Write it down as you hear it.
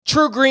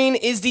True Green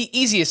is the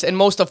easiest and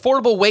most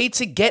affordable way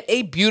to get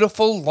a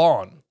beautiful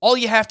lawn. All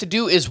you have to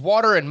do is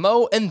water and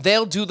mow, and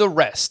they'll do the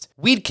rest.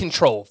 Weed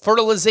control,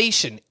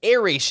 fertilization,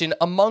 aeration,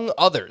 among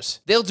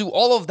others. They'll do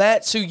all of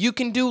that so you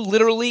can do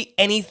literally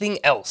anything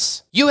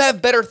else. You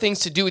have better things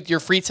to do with your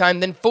free time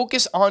than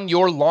focus on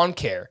your lawn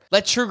care.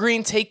 Let True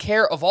Green take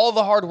care of all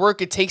the hard work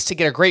it takes to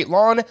get a great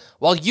lawn,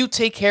 while you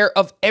take care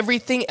of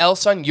everything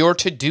else on your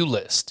to-do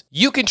list.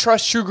 You can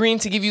trust True Green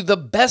to give you the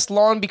best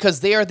lawn because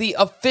they are the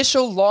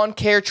official lawn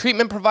care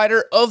treatment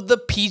provider of the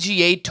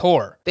PGA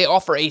Tour. They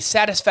offer a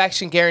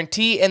satisfaction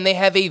guarantee, and they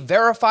have a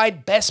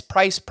verified best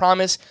price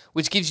promise,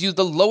 which gives you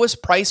the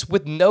lowest price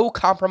with no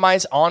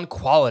compromise on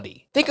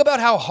quality. Think about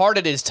how hard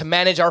it is to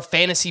manage our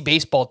fantasy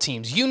baseball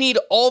teams. You need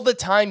all the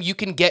time you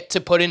can get to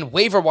put in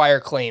waiver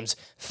wire claims,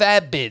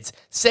 fab bids,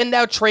 send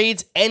out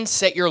trades, and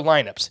set your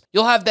lineups.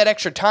 You'll have that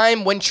extra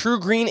time when True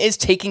Green is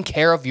taking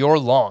care of your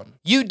lawn.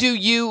 You do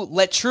you,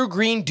 let True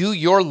Green do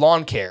your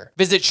lawn care.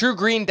 Visit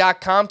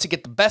truegreen.com to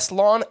get the best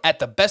lawn at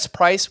the best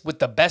price with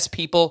the best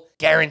people,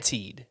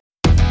 guaranteed.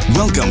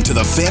 Welcome to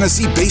the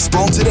Fantasy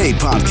Baseball Today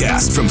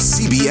podcast from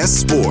CBS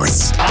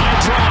Sports. High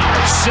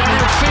drive,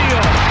 center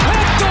field,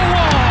 hit the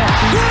wall,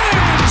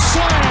 grand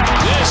slam.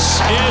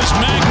 This is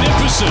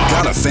magnificent.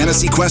 Got a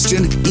fantasy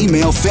question?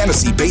 Email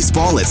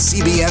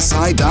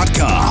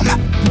fantasybaseball@cbsi.com.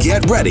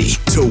 Get ready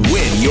to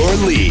win your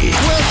league.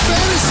 Where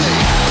fantasy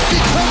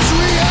becomes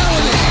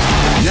reality.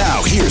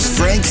 Now here's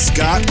Frank,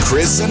 Scott,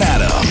 Chris, and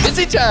Adam.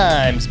 Busy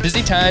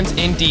times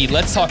indeed.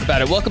 Let's talk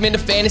about it. Welcome into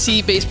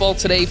Fantasy Baseball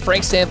Today.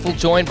 Frank Stanfield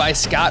joined by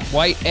Scott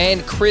White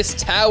and Chris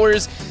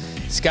Towers.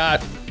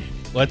 Scott,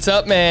 what's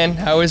up, man?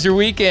 How was your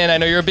weekend? I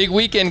know you're a big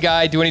weekend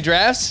guy. Do any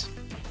drafts?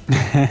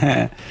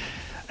 I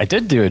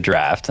did do a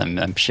draft.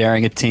 I'm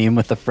sharing a team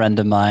with a friend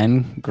of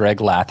mine, Greg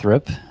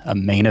Lathrop, a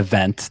main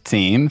event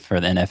team for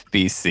the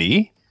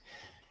NFBC.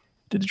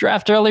 Did a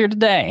draft earlier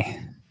today.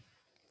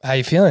 How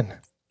you feeling?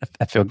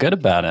 I feel good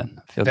about it.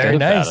 Very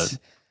nice.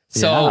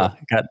 So,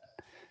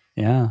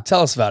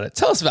 Tell us about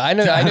it. I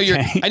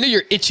know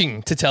you're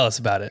itching to tell us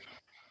about it.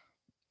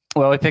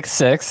 Well, we picked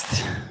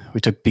sixth.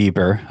 We took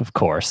Bieber, of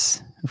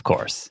course.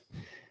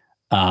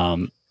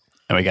 And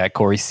we got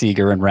Corey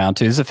Seager in round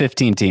two. This is a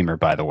 15-teamer,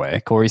 by the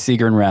way. Corey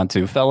Seager in round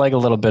two felt like a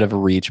little bit of a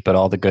reach, but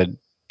all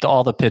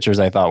the pitchers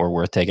I thought were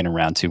worth taking in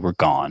round two were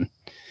gone.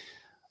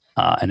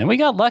 And then we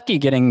got lucky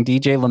getting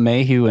DJ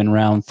LeMahieu in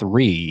round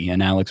three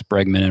and Alex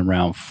Bregman in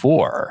round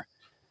four,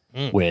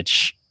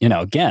 which,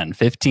 again,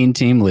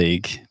 15-team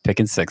league,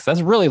 picking sixth.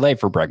 That's really late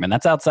for Bregman.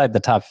 That's outside the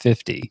top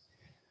 50.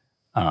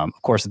 Of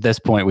course, at this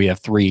point, we have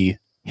three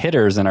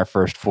hitters in our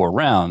first four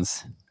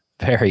rounds.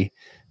 Very,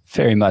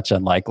 very much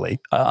unlike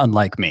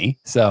me.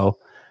 So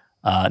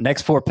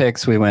next four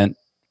picks, we went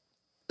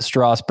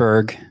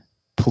Strasburg,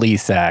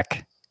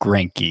 Plesac,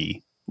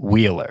 Greinke,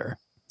 Wheeler.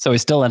 So we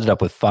still ended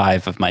up with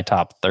 5 of my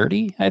top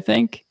 30, I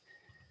think.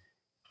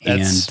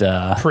 That's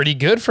pretty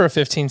good for a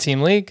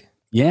 15-team league.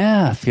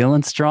 Yeah,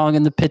 feeling strong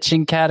in the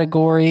pitching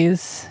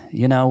categories.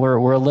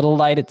 We're a little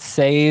light at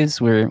saves.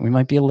 We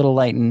might be a little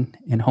light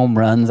in home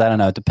runs. I don't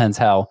know. It depends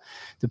how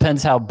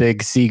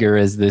big Seager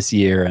is this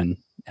year and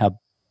how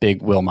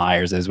big Will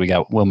Myers is.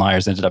 Will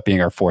Myers ended up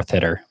being our fourth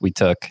hitter we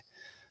took.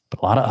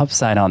 But a lot of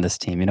upside on this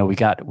team. We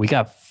got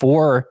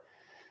four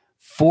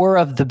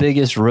of the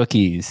biggest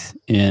rookies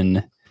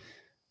in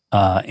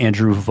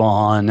Andrew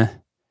Vaughn,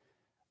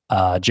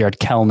 Jared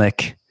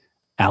Kelenic,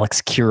 Alex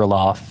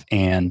Kirilloff,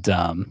 and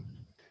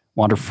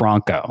Wander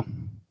Franco.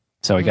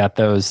 So we got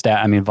those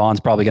stats. I mean, Vaughn's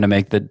probably going to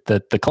make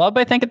the club,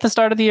 I think, at the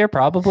start of the year,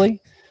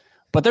 probably.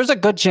 But there's a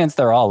good chance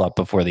they're all up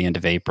before the end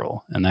of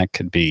April, and that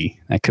could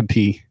be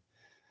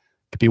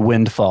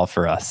windfall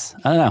for us.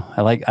 I don't know.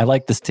 I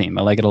like this team.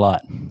 I like it a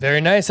lot.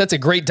 Very nice. That's a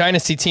great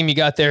dynasty team you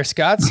got there,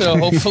 Scott. So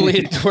hopefully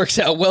it works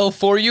out well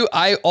for you.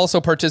 I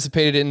also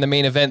participated in the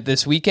main event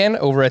this weekend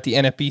over at the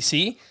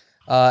NFBC.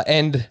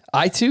 And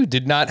I too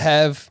did not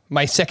have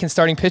my second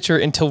starting pitcher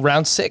until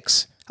round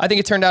 6. I think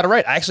it turned out all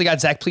right. I actually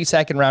got Zach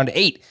Plesac in round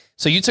 8.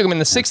 So you took him in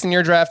the 6th in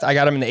your draft. I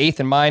got him in the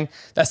 8th in mine.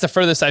 That's the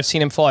furthest I've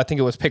seen him fall. I think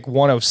it was pick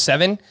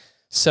 107.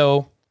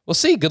 So we'll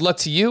see. Good luck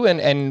to you,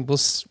 and we'll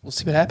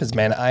see what happens,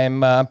 man. I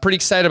am pretty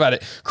excited about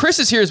it. Chris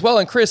is here as well,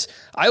 and Chris,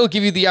 I will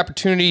give you the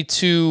opportunity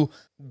to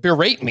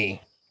berate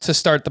me to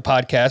start the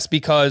podcast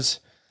because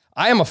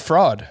I am a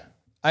fraud.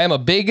 I am a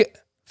big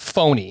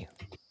phony.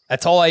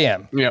 That's all I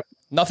am. Yep.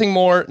 Nothing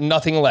more,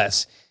 nothing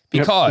less.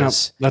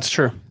 Because that's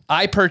true.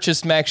 I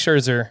purchased Max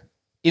Scherzer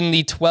in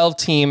the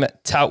 12-team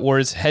Tout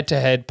Wars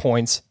head-to-head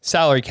points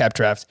salary cap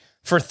draft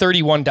for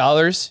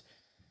 $31,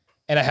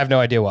 and I have no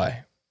idea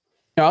why.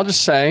 I'll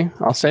say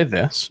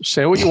this.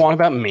 Say what you want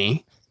about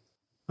me.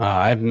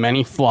 I have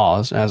many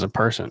flaws as a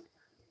person.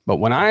 But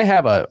when I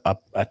have a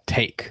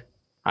take,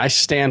 I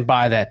stand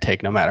by that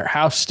take no matter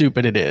how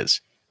stupid it is.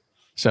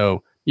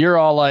 So you're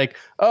all like,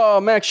 oh,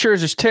 Max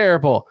Scherzer's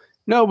terrible.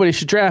 Nobody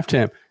should draft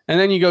him. And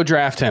then you go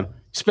draft him.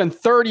 Spend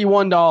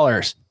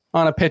 $31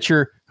 on a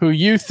pitcher who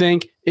you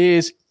think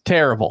is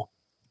terrible.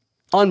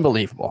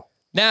 Unbelievable.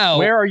 Now,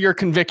 where are your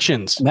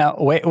convictions? Now,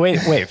 wait,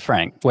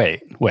 Frank.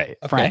 Wait, okay.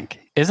 Frank.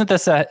 Isn't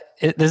this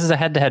this is a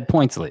head-to-head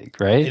points league,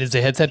 right? It is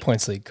a head-to-head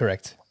points league,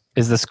 correct.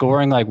 Is the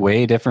scoring like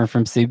way different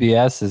from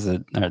CBS? Is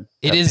it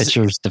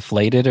pitchers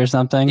deflated or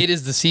something? It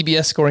is the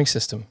CBS scoring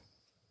system.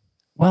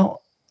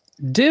 Well,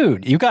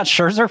 dude, you got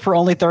Scherzer for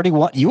only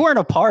 31. You weren't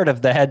a part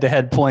of the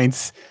head-to-head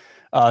points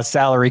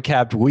salary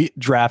capped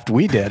draft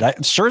we did.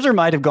 Scherzer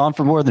might have gone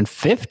for more than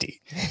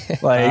 50.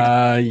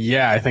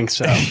 Yeah, I think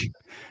so.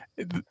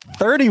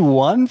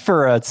 31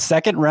 for a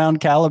second round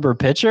caliber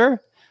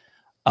pitcher.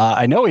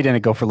 I know he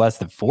didn't go for less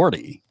than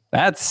 40.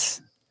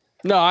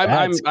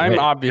 I'm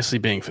obviously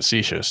being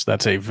facetious.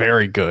 That's a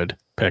very good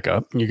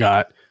pickup. You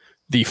got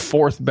the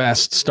fourth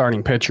best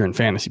starting pitcher in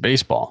fantasy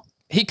baseball.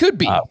 He could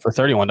be for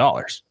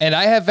 $31. And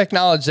I have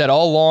acknowledged that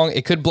all along.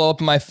 It could blow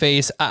up in my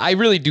face. I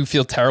really do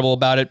feel terrible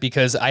about it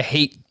because I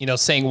hate,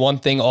 saying one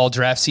thing all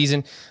draft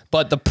season,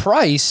 but the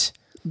price,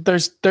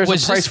 there's a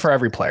price for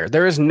every player.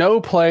 There is no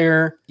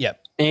player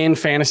in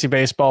fantasy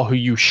baseball who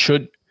you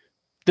should.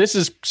 This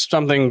is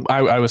something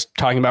I was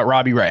talking about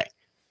Robbie Ray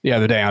the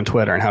other day on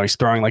Twitter and how he's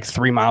throwing like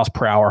 3 miles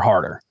per hour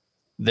harder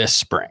this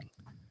spring.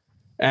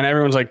 And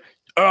everyone's like,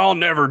 I'll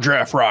never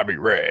draft Robbie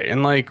Ray.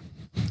 And like,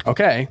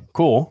 okay,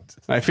 cool.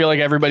 I feel like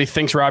everybody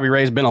thinks Robbie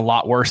Ray's been a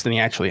lot worse than he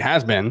actually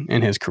has been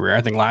in his career.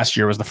 I think last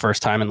year was the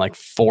first time in like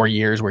 4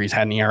 years where he's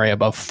had an ERA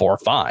above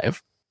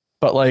 4.5.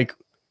 But like,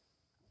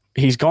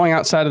 he's going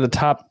outside of the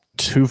top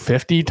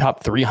 250,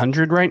 top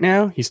 300 right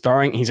now. He's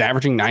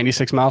averaging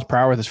 96 miles per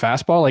hour with his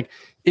fastball. Like,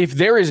 if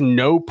there is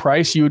no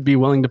price you would be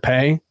willing to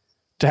pay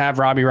to have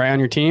Robbie Ray on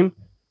your team,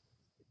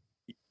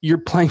 you're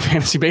playing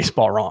fantasy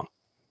baseball wrong.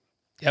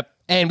 Yep.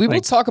 And we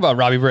will talk about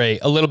Robbie Ray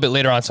a little bit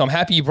later on. So I'm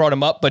happy you brought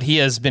him up, but he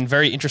has been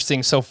very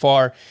interesting so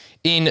far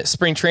in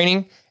spring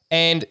training.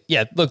 And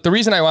yeah, look, the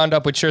reason I wound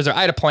up with Scherzer, I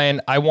had a plan.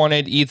 I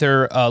wanted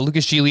either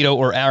Lucas Giolito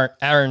or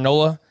Aaron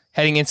Nola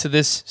heading into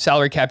this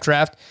salary cap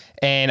draft.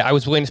 And I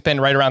was willing to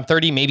spend right around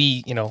 30,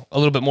 maybe, a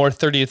little bit more,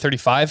 30 to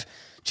 35.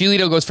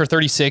 Giolito goes for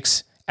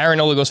 36. Aaron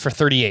Nola goes for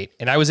 38.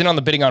 And I was in on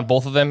the bidding on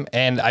both of them,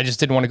 and I just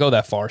didn't want to go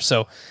that far.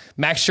 So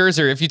Max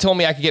Scherzer, if you told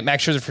me I could get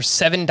Max Scherzer for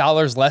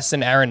 $7 less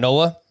than Aaron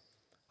Nola,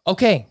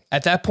 okay,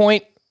 at that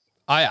point,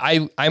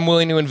 I'm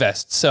willing to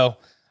invest. So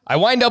I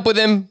wind up with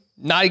him,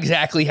 not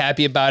exactly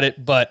happy about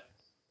it, but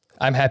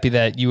I'm happy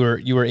that you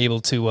were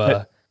able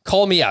to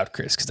call me out,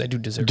 Chris, because I do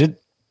deserve it.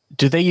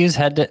 Do they use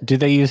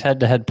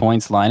head-to-head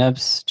points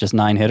lineups, just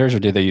 9 hitters, or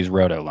do they use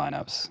roto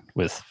lineups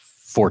with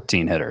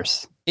 14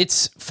 hitters?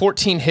 It's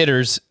 14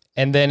 hitters,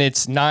 and then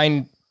it's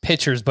 9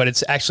 pitchers, but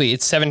it's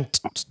 7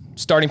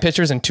 starting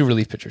pitchers and 2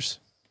 relief pitchers.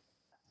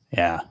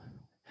 Yeah.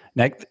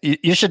 Next,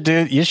 you should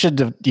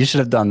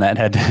have done that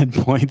head-to-head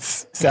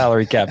points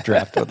salary cap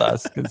draft with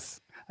us,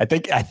 because I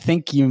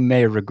think you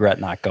may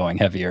regret not going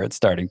heavier at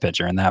starting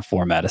pitcher in that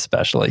format,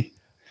 especially.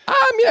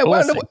 I mean,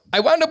 I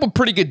wound up with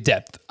pretty good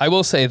depth. I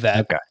will say that.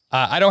 Okay.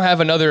 I don't have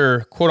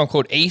another quote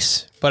unquote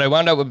ace, but I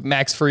wound up with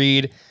Max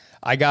Fried.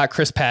 I got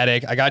Chris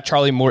Paddock. I got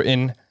Charlie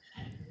Morton.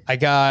 I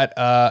got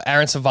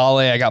Aaron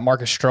Savale. I got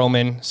Marcus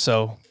Stroman.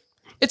 So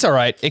it's all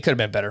right. It could have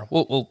been better.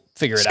 We'll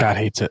figure it out. Scott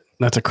hates it.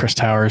 That's a Chris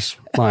Towers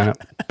lineup,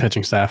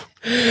 pitching staff.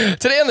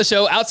 Today on the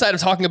show, outside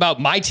of talking about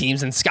my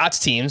teams and Scott's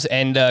teams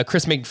and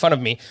Chris making fun of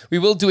me, we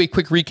will do a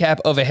quick recap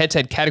of a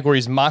head-to-head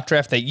categories mock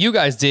draft that you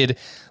guys did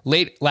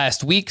late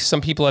last week.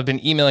 Some people have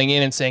been emailing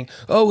in and saying,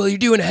 oh, well, you're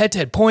doing a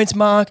head-to-head points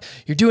mock.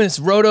 You're doing this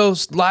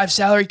Roto's live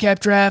salary cap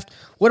draft.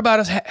 What about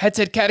us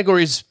head-to-head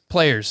categories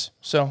players?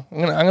 So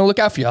I'm gonna look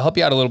out for you. I'll help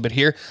you out a little bit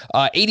here.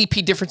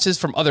 ADP differences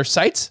from other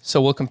sites.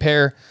 So we'll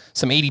compare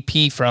some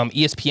ADP from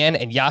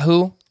ESPN and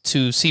Yahoo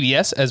to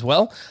CBS as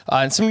well.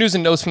 And some news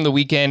and notes from the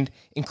weekend,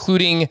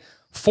 including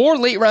 4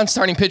 late-round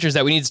starting pitchers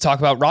that we need to talk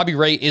about. Robbie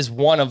Ray is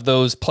one of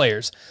those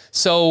players.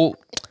 So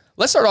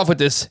let's start off with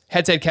this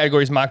head-to-head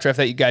categories mock draft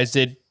that you guys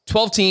did.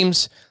 12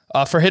 teams.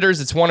 For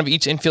hitters, it's 1 of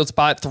each infield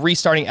spot, 3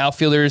 starting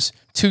outfielders,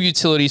 2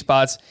 utility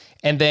spots,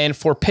 and then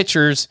for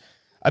pitchers,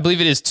 I believe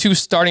it is 2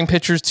 starting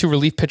pitchers, 2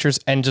 relief pitchers,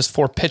 and just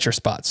 4 pitcher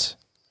spots,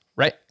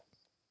 right?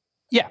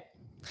 Yeah,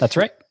 that's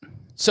right.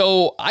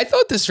 So I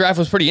thought this draft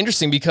was pretty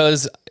interesting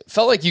because it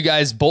felt like you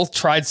guys both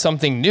tried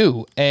something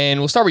new. And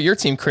we'll start with your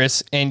team,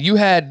 Chris. And you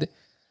had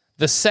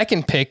the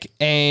second pick,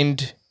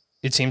 and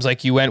it seems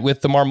like you went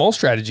with the Marmol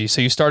strategy.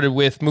 So you started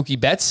with Mookie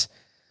Betts,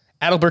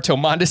 Adalberto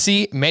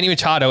Mondesi, Manny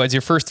Machado as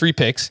your first 3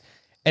 picks.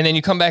 And then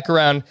you come back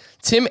around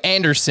Tim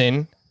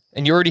Anderson,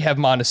 and you already have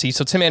Mondesi.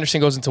 So Tim Anderson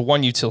goes into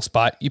 1 util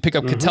spot. You pick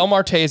up Ketel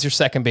Marte as your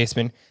second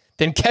baseman.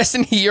 Then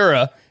Keston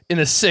Hiura in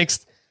the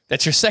 6th.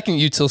 That's your second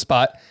util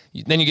spot.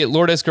 Then you get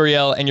Lourdes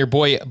Gurriel and your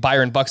boy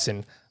Byron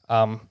Buxton.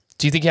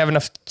 Do you think you have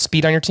enough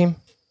speed on your team?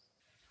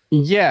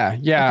 Yeah.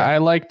 Okay. I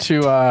like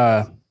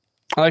to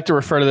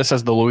refer to this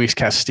as the Luis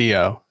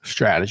Castillo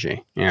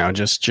strategy.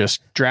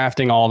 Just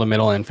drafting all the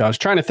middle infield. I was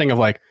trying to think of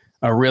like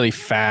a really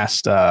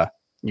fast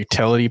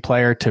utility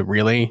player to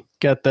really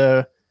get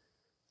the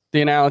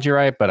analogy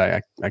right, but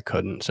I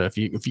couldn't. So if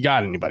you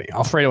got anybody,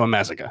 Alfredo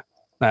Amezaga.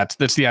 It's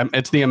the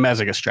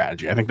Amezaga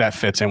strategy. I think that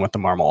fits in with the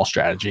Marmol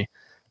strategy.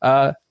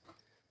 I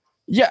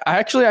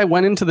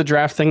went into the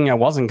draft thinking I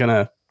wasn't going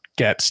to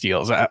get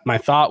steals. My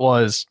thought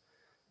was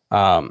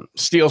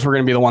Steals were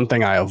going to be the one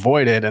thing I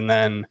avoided. And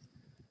then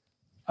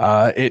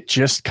it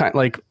just kind of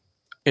like,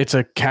 it's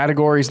a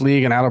categories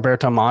league, and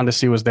Adalberto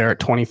Mondesi was there at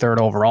 23rd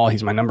overall.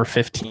 He's my number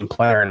 15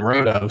 player in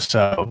Roto.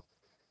 So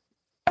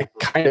I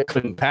kind of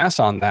couldn't pass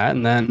on that.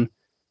 And then,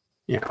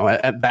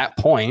 at that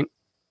point,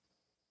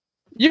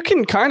 you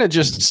can kind of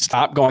just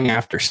stop going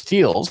after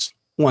steals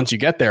once you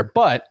get there.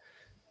 But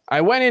I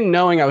went in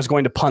knowing I was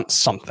going to punt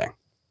something,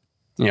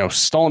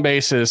 stolen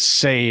bases,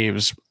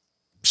 saves,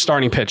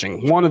 starting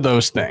pitching, one of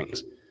those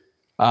things.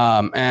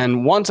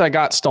 And once I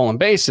got stolen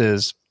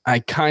bases, I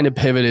kind of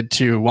pivoted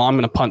to, well, I'm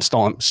going to punt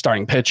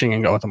starting pitching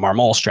and go with the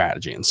Marmol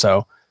strategy. And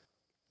so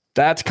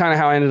that's kind of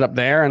how I ended up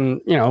there.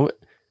 And,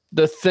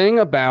 the thing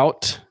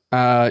about,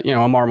 a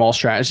Marmol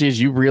strategy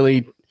is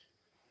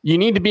you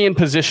need to be in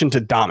position to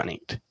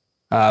dominate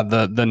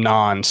the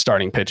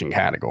non-starting pitching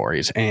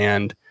categories.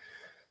 And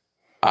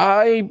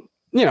I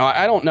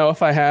don't know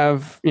if I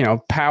have,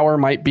 power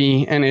might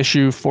be an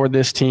issue for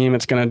this team.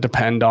 It's going to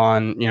depend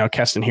on,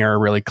 Keston Hiura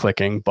really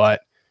clicking,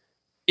 but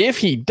if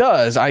he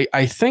does, I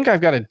think I've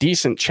got a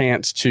decent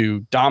chance to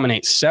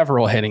dominate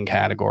several hitting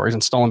categories,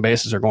 and stolen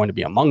bases are going to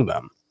be among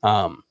them.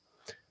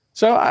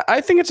 So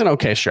I think it's an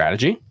okay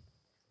strategy.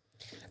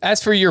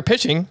 As for your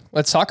pitching,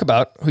 let's talk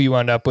about who you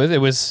wound up with.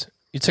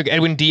 You took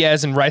Edwin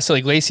Diaz and Raisel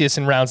Iglesias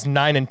in rounds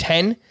 9 and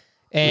 10,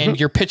 and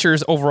your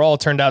pitchers overall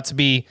turned out to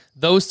be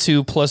those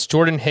two plus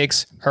Jordan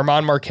Hicks,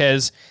 German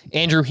Marquez,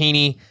 Andrew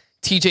Heaney,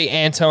 TJ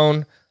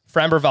Antone,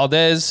 Framber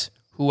Valdez,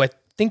 who I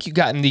think you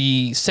got in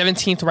the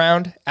 17th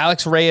round,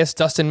 Alex Reyes,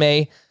 Dustin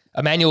May,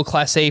 Emmanuel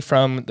Clase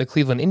from the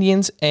Cleveland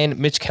Indians, and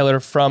Mitch Keller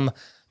from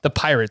the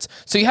Pirates.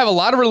 So you have a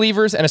lot of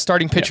relievers and a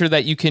starting pitcher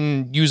that you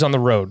can use on the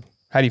road.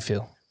 How do you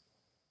feel?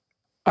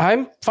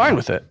 I'm fine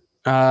with it.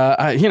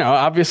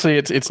 Obviously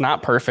it's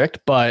not perfect,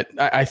 but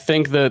I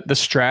think the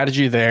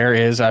strategy there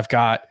is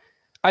I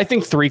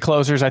think 3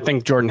 closers. I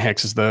think Jordan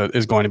Hicks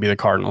is going to be the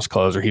Cardinals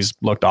closer. He's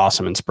looked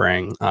awesome in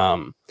spring.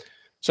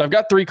 So I've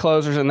got 3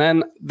 closers, and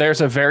then there's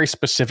a very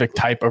specific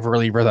type of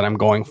reliever that I'm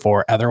going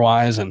for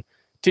otherwise. And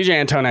TJ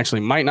Antone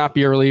actually might not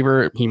be a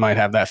reliever. He might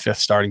have that 5th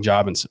starting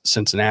job in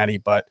Cincinnati,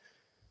 but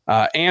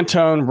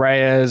Antone,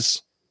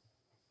 Reyes,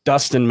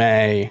 Dustin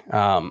May,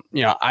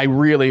 I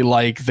really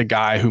like the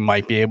guy who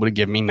might be able to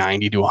give me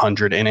 90 to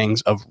 100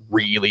 innings of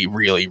really,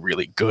 really,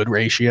 really good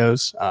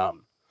ratios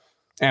and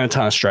a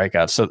ton of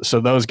strikeouts. So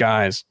those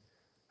guys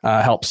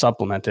help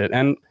supplement it.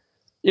 And,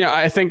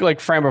 I think like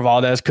Framber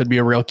Valdez could be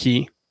a real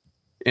key.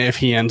 If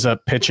he ends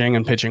up pitching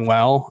and pitching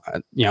well,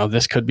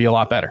 this could be a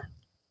lot better.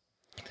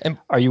 And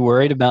are you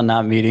worried about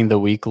not meeting the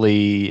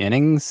weekly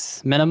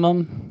innings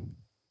minimum?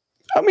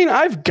 I mean,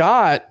 I've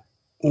got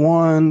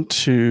 1,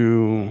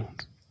 2...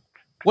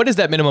 What is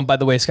that minimum, by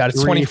the way, Scott?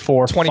 It's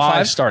 24, 25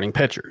 5 starting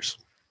pitchers.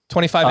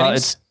 25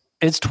 innings?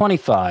 It's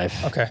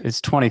 25. Okay.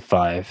 It's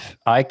 25.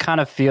 I kind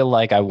of feel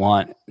like I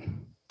want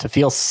to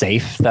feel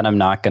safe that I'm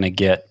not going to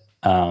get...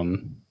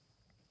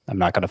 I'm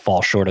not going to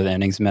fall short of the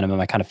innings minimum.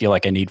 I kind of feel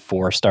like I need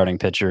 4 starting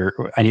pitcher.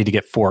 I need to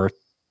get 4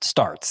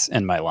 starts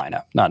in my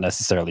lineup, not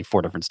necessarily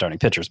 4 different starting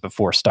pitchers, but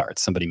 4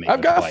 starts.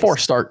 I've got 4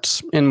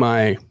 starts in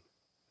my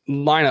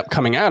lineup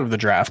coming out of the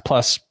draft,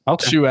 plus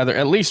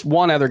at least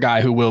one other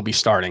guy who will be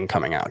starting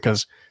coming out.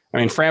 Because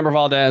Framber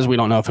Valdez, we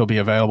don't know if he'll be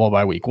available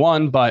by week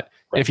 1, but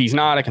if he's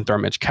not, I can throw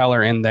Mitch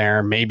Keller in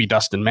there. Maybe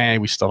Dustin May.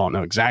 We still don't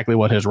know exactly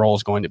what his role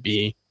is going to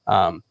be.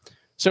 So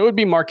it would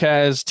be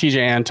Marquez, TJ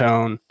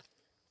Antone,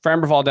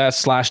 Framber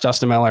Valdez /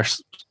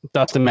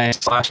 Dustin May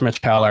 /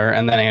 Mitch Keller,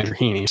 and then Andrew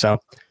Heaney. So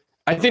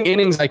I think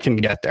innings I can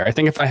get there. I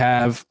think if I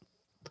have,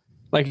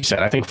 like you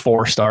said, I think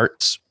 4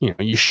 starts,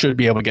 you should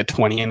be able to get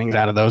 20 innings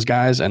out of those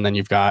guys. And then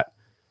you've got,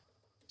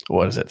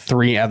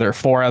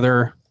 4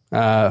 other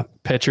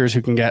pitchers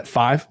who can get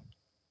 5.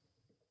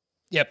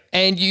 Yep.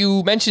 And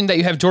you mentioned that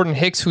you have Jordan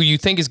Hicks, who you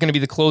think is going to be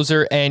the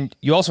closer, and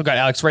you also got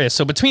Alex Reyes.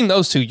 So between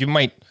those two,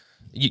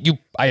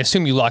 I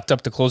assume you locked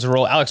up the closer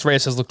role. Alex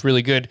Reyes has looked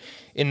really good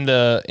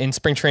in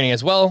spring training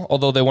as well,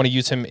 although they want to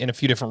use him in a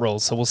few different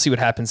roles. So we'll see what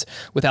happens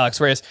with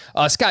Alex Reyes.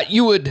 Scott,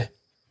 you would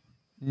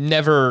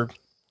never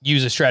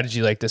use a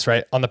strategy like this,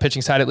 right? On the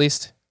pitching side, at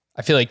least.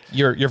 I feel like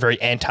you're very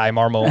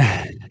anti-Marmol.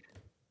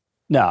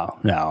 No,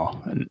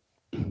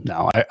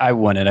 I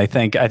wouldn't. I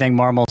think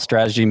Marmol's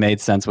strategy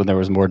made sense when there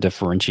was more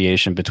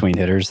differentiation between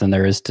hitters than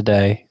there is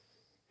today.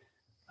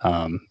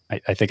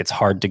 I think it's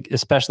hard to,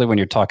 especially when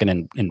you're talking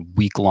in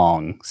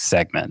week-long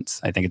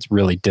segments. I think it's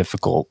really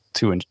difficult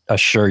to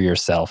assure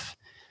yourself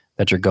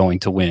that you're going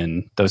to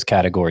win those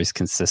categories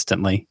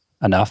consistently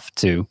enough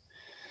to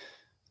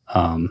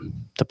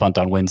punt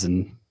on wins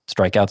and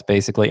strikeouts.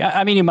 Basically,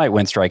 I mean, you might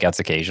win strikeouts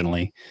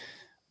occasionally,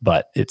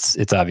 but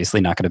it's obviously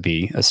not going to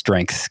be a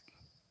strength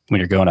when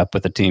you're going up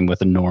with a team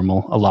with a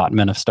normal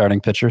allotment of starting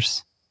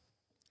pitchers.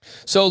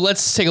 So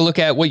let's take a look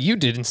at what you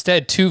did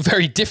instead. 2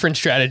 very different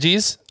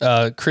strategies.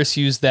 Chris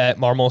used that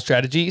Marmol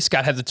strategy.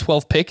 Scott had the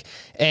 12th pick.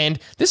 And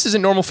this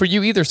isn't normal for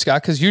you either,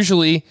 Scott, because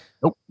usually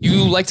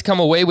you like to come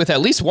away with at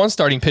least 1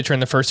 starting pitcher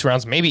in the first 2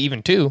 rounds, maybe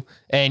even 2.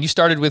 And you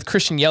started with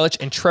Christian Yelich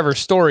and Trevor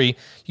Story.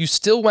 You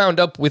still wound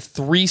up with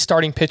 3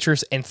 starting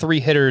pitchers and 3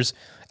 hitters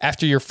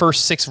after your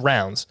first 6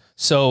 rounds.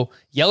 So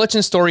Yelich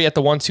and Story at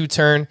the 1-2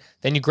 turn.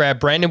 Then you grab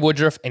Brandon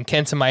Woodruff and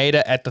Kenta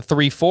Maeda at the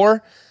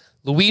 3-4.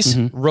 Luis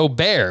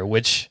Robert,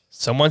 which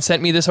someone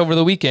sent me this over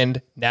the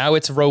weekend. Now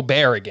it's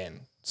Robert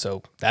again.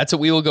 So that's what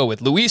we will go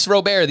with. Luis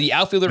Robert, the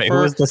outfielder Wait, for...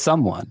 who is the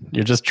someone?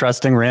 You're just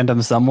trusting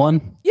random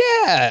someone?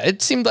 Yeah,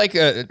 it seemed like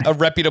a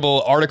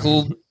reputable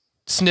article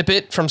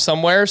snippet from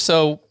somewhere.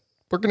 So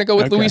we're going to go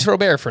with Luis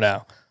Robert for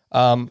now.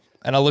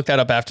 And I'll look that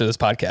up after this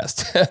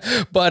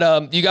podcast.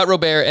 But you got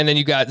Robert, and then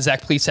you got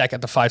Zach Plesac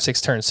at the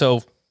 5-6 turn.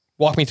 So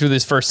walk me through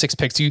this first 6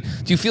 picks. Do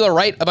you feel all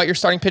right about your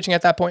starting pitching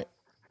at that point?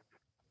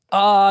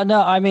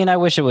 No, I mean, I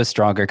wish it was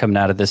stronger coming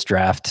out of this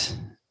draft,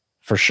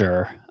 for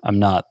sure. I'm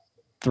not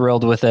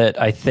thrilled with it.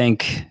 I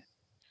think,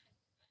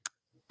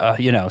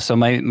 so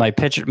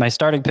my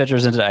starting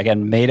pitchers into,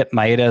 again,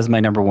 Maeda is my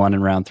number 1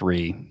 in round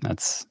 3.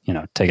 That's,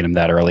 taking him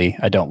that early.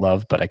 I don't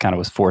love, but I kind of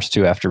was forced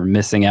to after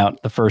missing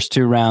out the first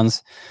 2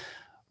 rounds.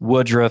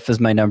 Woodruff is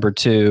my number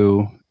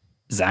 2.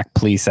 Zach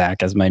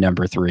Plesac as my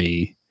number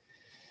 3.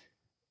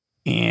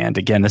 And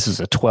again, this is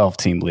a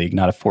 12-team league,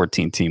 not a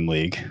 14-team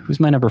league. Who's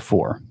my number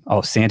 4?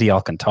 Oh, Sandy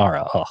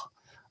Alcantara. Oh,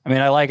 I mean,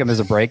 I like him as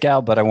a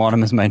breakout, but I want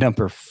him as my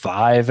number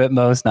 5 at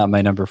most, not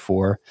my number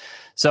 4.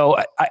 So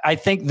I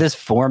think this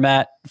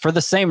format, for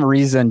the same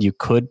reason you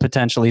could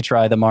potentially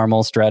try the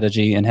Marmol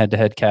strategy in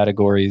head-to-head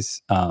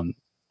categories, I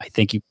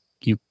think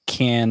you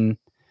can.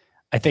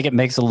 I think it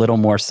makes a little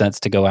more sense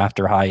to go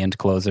after high-end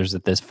closers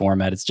at this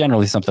format. It's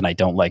generally something I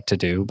don't like to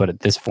do,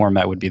 but this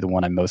format would be the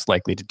one I'm most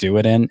likely to do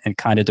it in, and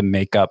kind of to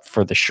make up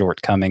for the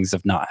shortcomings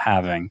of not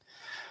having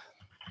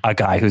a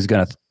guy who's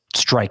going to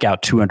strike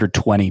out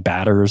 220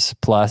 batters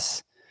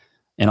plus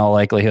in all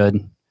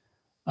likelihood.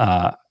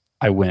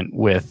 I went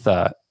with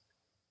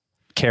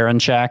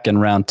Karinchak in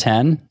round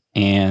 10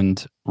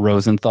 and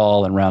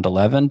Rosenthal in round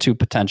 11, 2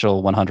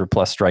 potential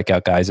 100-plus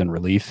strikeout guys in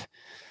relief.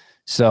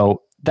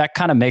 So that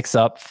kind of makes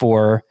up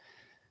for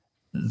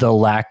the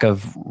lack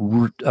of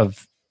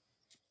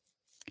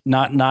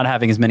not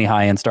having as many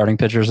high-end starting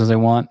pitchers as I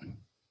want.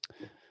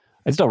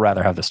 I'd still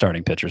rather have the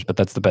starting pitchers, but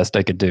that's the best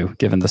I could do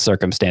given the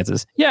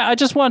circumstances. Yeah, I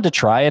just wanted to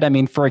try it. I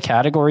mean, for a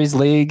categories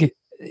league,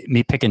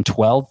 me picking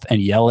 12th and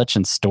Yelich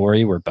and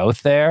Story were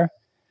both there.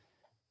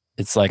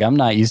 It's like I'm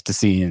not used to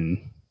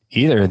seeing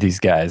either of these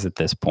guys at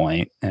this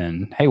point.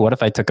 And hey, what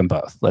if I took them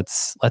both?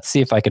 Let's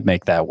see if I could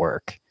make that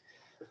work.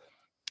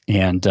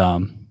 And I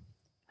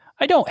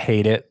don't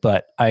hate it,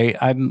 but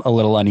I'm a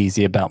little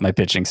uneasy about my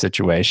pitching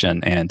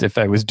situation. And if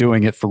I was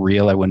doing it for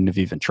real, I wouldn't have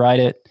even tried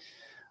it.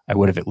 I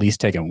would have at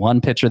least taken 1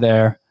 pitcher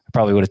there. I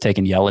probably would have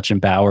taken Yelich and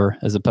Bauer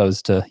as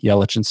opposed to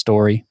Yelich and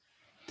Story.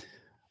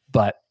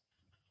 But,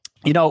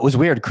 it was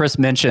weird. Chris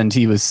mentioned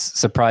he was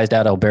surprised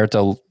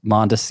Adalberto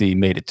Mondesi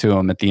made it to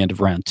him at the end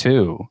of round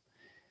 2.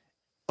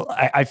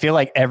 I feel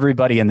like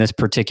everybody in this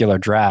particular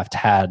draft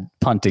had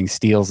punting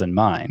steals in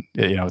mind.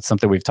 It's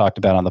something we've talked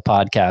about on the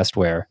podcast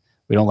where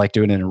we don't like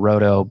doing it in a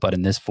roto, but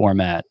in this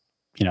format,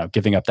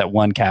 giving up that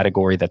one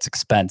category that's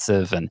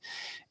expensive and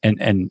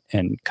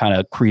kind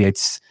of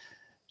creates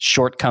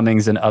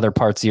shortcomings in other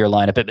parts of your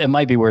lineup. It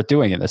might be worth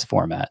doing in this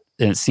format.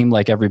 And it seemed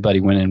like everybody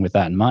went in with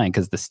that in mind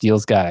because the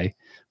steals guy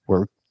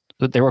were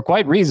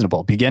quite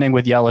reasonable, beginning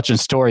with Yelich and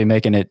Story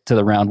making it to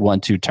the round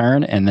 1-2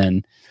 turn, and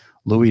then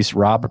Luis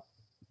Robert.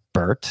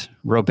 I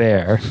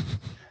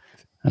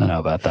don't know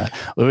about that.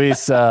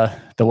 Luis, the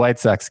White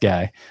Sox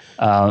guy.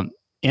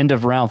 End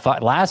of round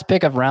 5, last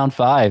pick of round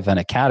 5 in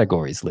a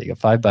categories league, a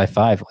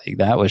 5x5 league.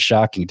 That was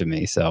shocking to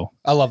me. So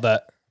I love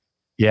that.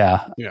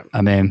 Yeah.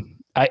 I mean,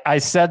 I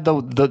said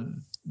the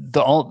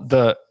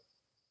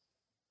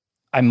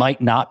I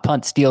might not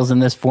punt steals in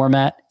this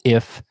format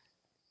if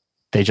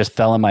they just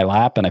fell in my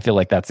lap, and I feel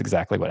like that's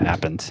exactly what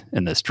happened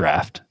in this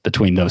draft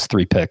between those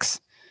 3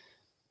 picks.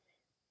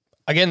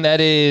 Again, that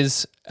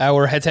is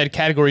our head-to-head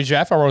category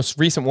draft, our most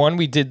recent one.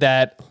 We did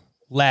that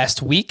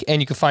last week,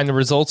 and you can find the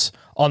results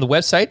on the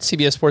website,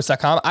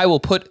 cbssports.com. I will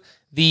put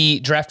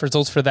the draft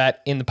results for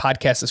that in the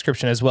podcast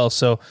description as well,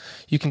 so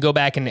you can go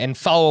back and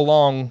follow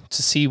along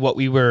to see what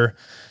we were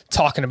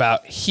talking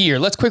about here.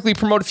 Let's quickly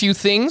promote a few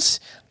things.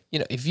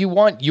 If you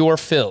want your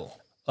fill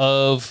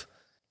of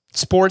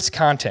sports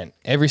content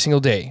every single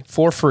day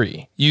for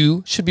free,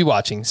 you should be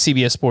watching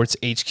CBS Sports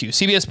HQ.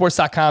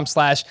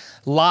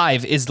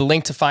 CBSSports.com/live is the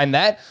link to find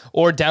that,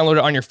 or download it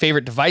on your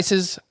favorite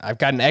devices. I've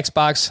got an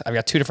Xbox. I've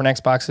got 2 different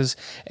Xboxes,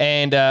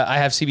 and I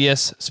have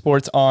CBS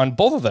Sports on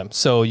both of them.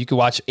 So you can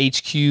watch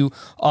HQ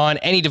on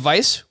any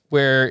device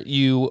where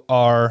you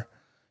are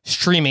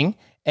streaming.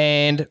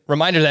 And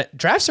reminder that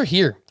drafts are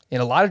here.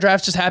 And a lot of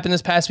drafts just happened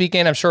this past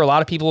weekend. I'm sure a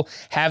lot of people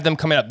have them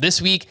coming up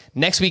this week,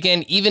 next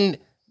weekend, even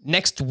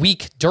next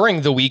week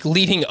during the week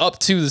leading up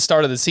to the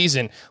start of the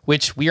season,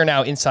 which we are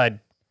now inside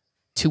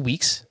 2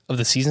 weeks of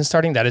the season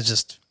starting. That is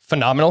just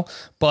phenomenal.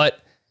 But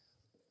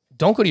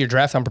don't go to your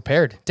draft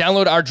unprepared.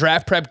 Download our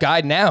draft prep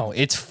guide now.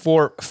 It's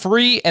for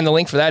free, and the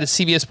link for that is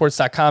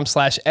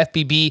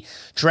cbssports.com/FBB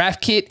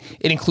draft kit.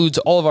 It includes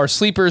all of our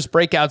sleepers,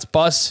 breakouts,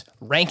 busts,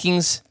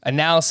 rankings,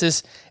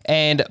 analysis,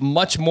 and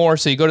much more.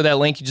 So you go to that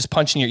link, you just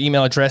punch in your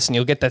email address, and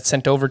you'll get that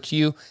sent over to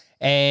you.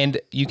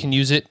 and you can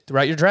use it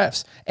throughout your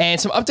drafts.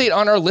 And some update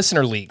on our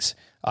listener leagues.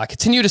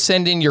 Continue to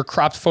send in your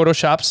cropped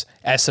Photoshops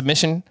as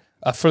submission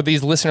for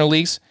these listener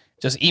leagues.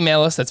 Just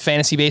email us. That's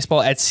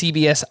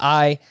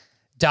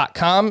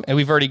fantasybaseball@cbsi.com. And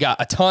we've already got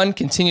a ton.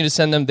 Continue to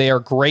send them. They are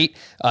great.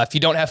 If you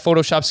don't have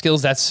Photoshop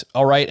skills, that's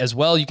all right as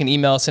well. You can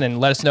email us in and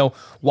let us know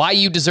why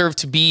you deserve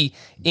to be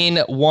in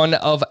one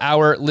of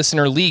our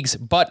listener leagues.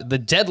 But the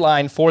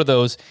deadline for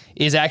those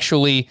is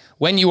actually,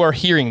 when you are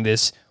hearing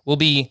this, will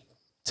be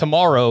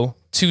tomorrow,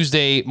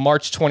 Tuesday,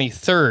 March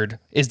 23rd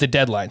is the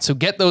deadline. So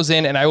get those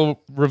in, and I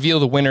will reveal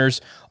the winners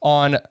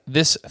on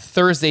this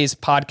Thursday's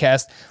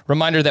podcast.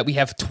 Reminder that we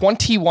have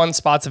 21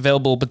 spots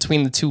available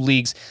between the two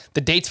leagues.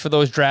 The dates for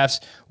those drafts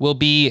will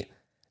be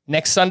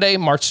next Sunday,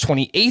 March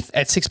 28th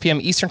at 6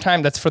 p.m. Eastern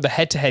Time. That's for the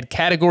head-to-head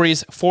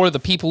categories. For the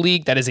People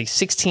League, that is a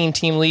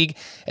 16-team league.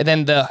 And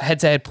then the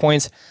head-to-head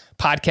points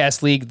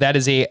podcast league, that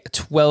is a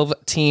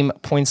 12-team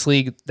points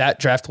league. That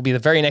draft will be the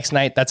very next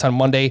night. That's on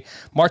Monday,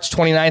 March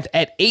 29th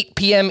at 8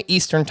 p.m.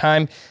 Eastern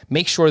Time.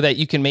 Make sure that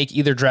you can make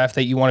either draft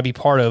that you want to be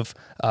part of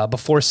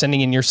before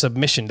sending in your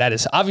submission. That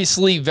is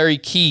obviously very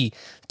key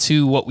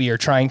to what we are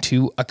trying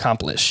to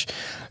accomplish.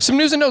 Some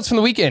news and notes from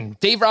the weekend.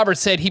 Dave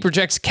Roberts said he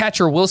projects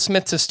catcher Will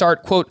Smith to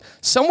start, quote,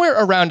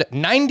 somewhere around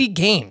 90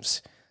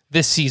 games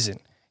this season.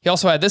 He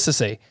also had this to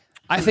say,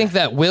 I think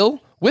that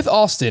Will, with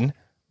Austin,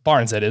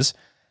 Barnes that is,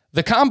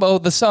 the combo,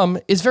 the sum,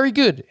 is very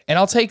good, and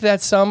I'll take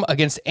that sum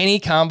against any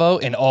combo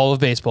in all of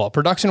baseball,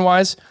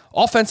 production-wise,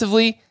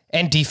 offensively,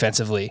 and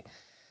defensively.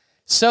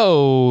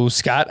 So,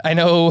 Scott, I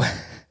know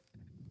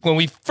when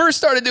we first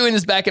started doing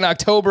this back in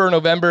October or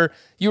November,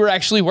 you were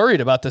actually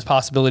worried about this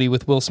possibility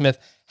with Will Smith.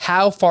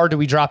 How far do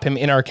we drop him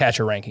in our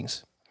catcher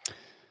rankings?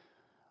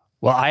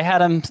 Well, I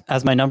had him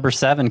as my number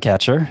 7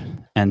 catcher,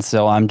 and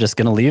so I'm just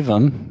going to leave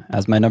him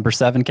as my number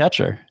 7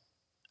 catcher.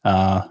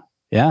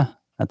 Yeah,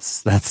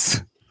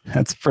 that's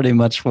pretty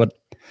much what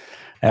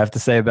I have to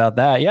say about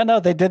that. Yeah, no,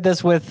 they did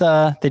this with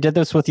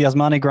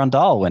Yasmani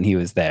Grandal when he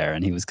was there,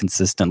 and he was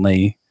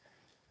consistently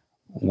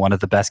one of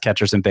the best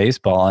catchers in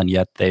baseball, and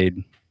yet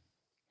they'd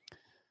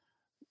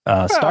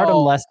start him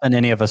less than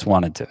any of us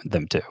wanted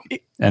them to.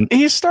 And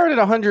he started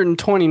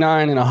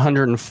 129 and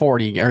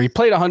 140, or he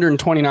played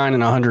 129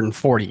 and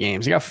 140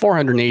 games. He got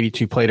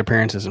 482 plate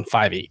appearances in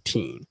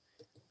 518.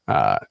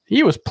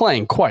 He was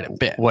playing quite a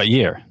bit. What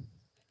year?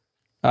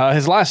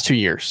 His last 2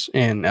 years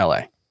in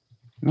LA.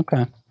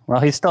 Okay.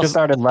 Well, he still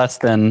started less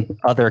than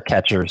other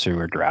catchers who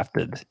were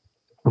drafted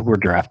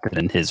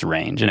in his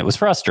range, and it was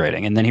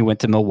frustrating. And then he went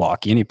to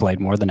Milwaukee and he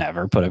played more than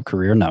ever, put up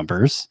career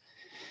numbers.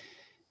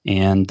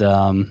 And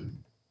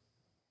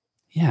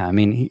yeah, I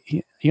mean,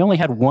 he only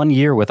had 1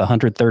 year with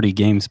 130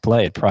 games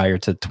played prior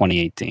to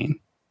 2018.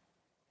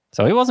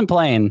 So he wasn't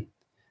playing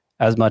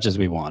as much as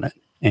we wanted.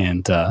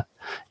 And, I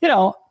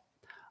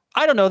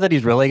don't know that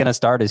he's really going to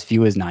start as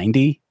few as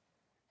 90.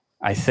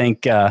 I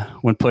think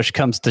when push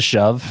comes to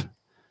shove,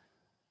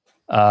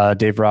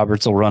 Dave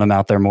Roberts will run him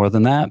out there more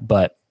than that.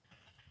 But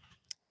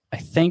I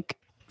think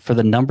for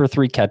the number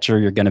 3 catcher,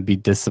 you're going to be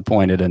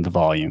disappointed in the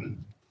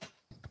volume.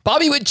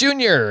 Bobby Witt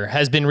Jr.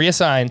 has been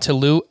reassigned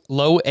to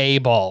low A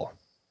ball.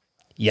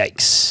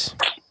 Yikes.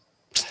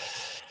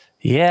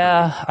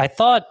 Yeah, I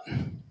thought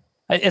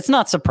it's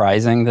not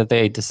surprising that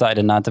they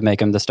decided not to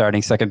make him the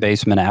starting second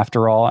baseman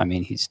after all. I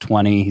mean, he's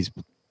 20. He's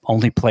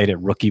only played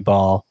at rookie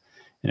ball,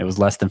 and it was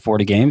less than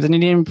 40 games, and he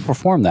didn't even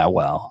perform that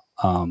well.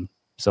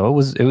 So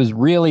it was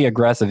really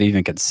aggressive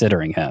even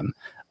considering him.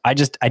 I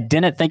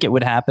didn't think it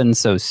would happen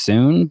so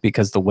soon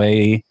because the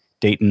way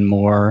Dayton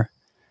Moore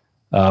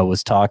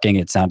was talking,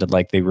 it sounded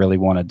like they really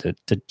wanted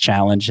to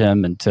challenge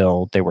him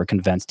until they were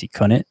convinced he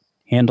couldn't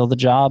handle the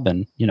job.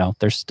 And,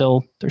 there's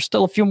still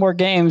a few more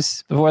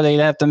games before they'd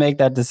have to make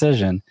that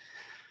decision.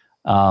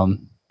 But,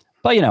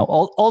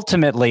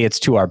 ultimately it's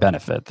to our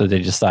benefit that they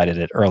decided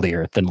it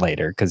earlier than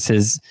later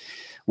because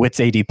Witt's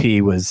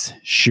ADP was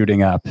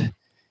shooting up.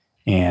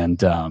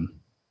 And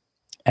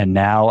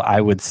now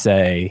I would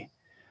say,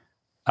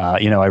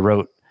 I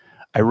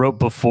wrote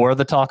before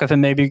the talk of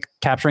him maybe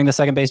capturing the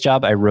second base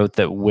job, I wrote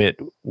that Witt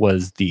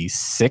was the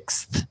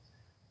 6th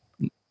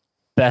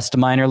best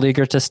minor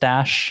leaguer to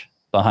stash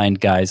behind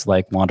guys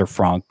like Wander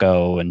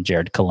Franco and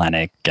Jared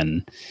Kelenic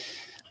and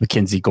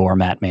Mackenzie Gore,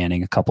 Matt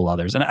Manning, a couple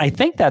others. And I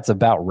think that's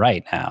about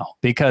right now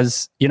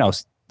because,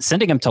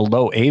 sending him to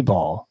low A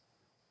ball,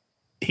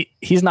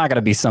 he's not going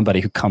to be somebody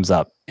who comes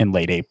up in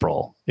late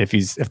April if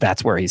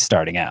that's where he's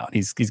starting out.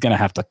 He's going to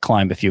have to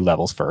climb a few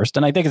levels first,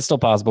 and I think it's still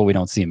possible we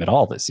don't see him at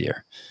all this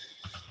year.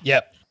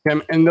 Yep.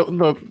 And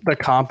the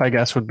comp, I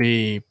guess, would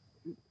be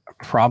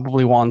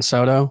probably Juan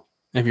Soto.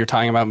 If you're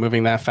talking about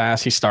moving that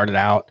fast, he started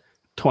out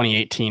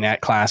 2018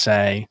 at Class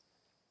A,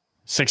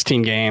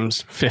 16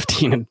 games,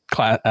 15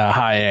 at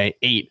High A,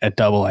 8 at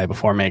Double A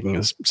before making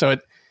this. So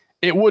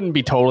it wouldn't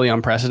be totally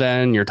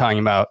unprecedented. You're talking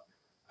about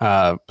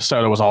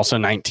Soto was also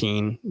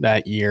 19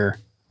 that year.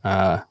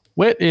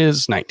 Witt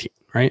is 19,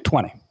 right?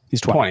 20.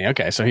 He's 20.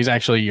 Okay, so he's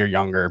actually a year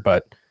younger,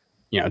 but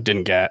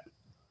didn't get.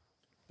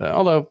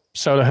 Although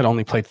Soto had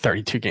only played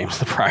 32 games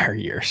the prior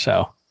year,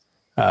 so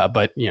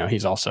but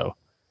he's also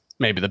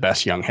maybe the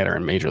best young hitter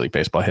in Major League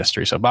Baseball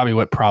history. So Bobby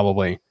Witt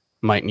probably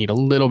might need a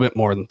little bit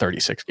more than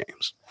 36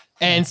 games.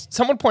 And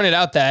someone pointed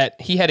out that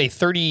he has a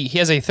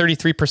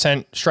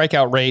 33%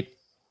 strikeout rate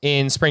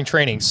in spring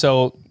training.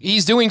 So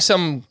he's doing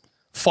some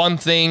fun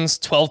things,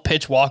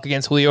 12-pitch walk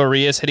against Julio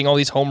Urias, hitting all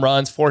these home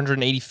runs,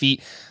 480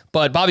 feet.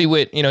 But Bobby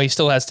Witt, he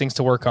still has things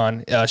to work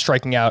on,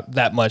 striking out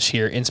that much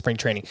here in spring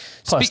training.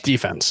 Plus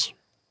defense.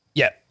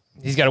 Yeah,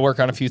 he's got to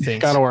work on a few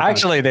things.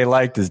 Actually, they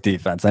liked his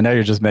defense. I know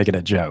you're just making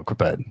a joke,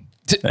 but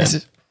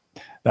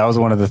that was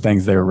one of the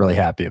things they were really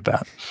happy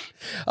about.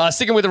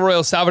 Sticking with the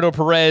Royals, Salvador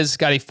Perez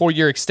got a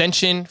 4-year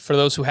extension for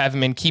those who have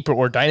him in keeper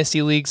or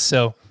dynasty leagues,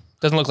 so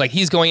doesn't look like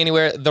he's going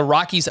anywhere. The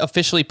Rockies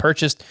officially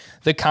purchased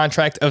the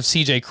contract of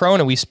CJ Cron,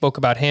 and we spoke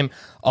about him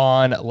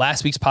on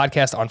last week's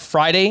podcast on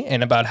Friday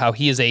and about how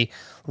he is a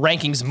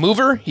rankings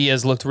mover. He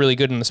has looked really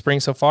good in the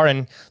spring so far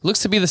and looks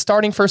to be the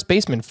starting first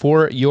baseman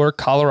for your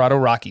Colorado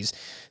Rockies.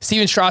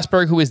 Steven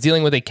Strasburg, who is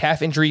dealing with a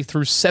calf injury,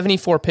 threw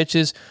 74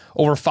 pitches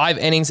over 5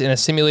 innings in a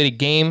simulated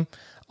game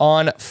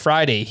on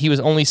Friday. He was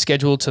only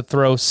scheduled to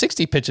throw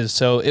 60 pitches,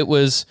 so it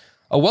was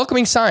a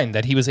welcoming sign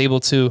that he was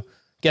able to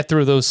get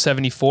through those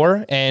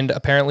 74, and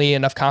apparently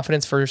enough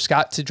confidence for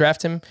Scott to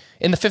draft him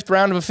in the 5th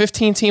round of a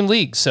 15-team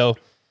league. So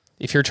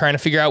if you're trying to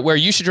figure out where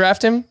you should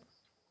draft him,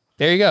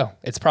 there you go.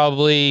 It's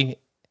probably,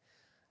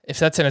 if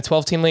that's in a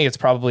 12-team league, it's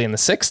probably in the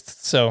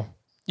 6th. So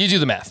you do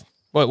the math,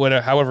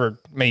 however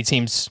many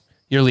teams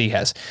your league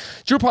has.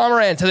 Drew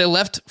Pomeranz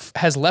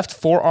has left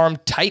forearm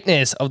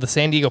tightness of the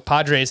San Diego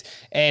Padres,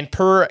 and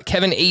per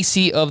Kevin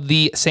Acee of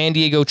the San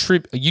Diego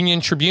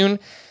Union Tribune,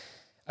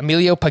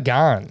 Emilio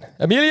Pagan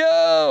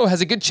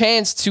has a good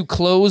chance to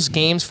close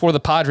games for the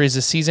Padres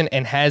this season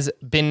and has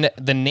been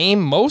the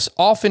name most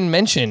often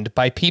mentioned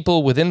by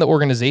people within the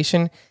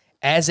organization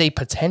as a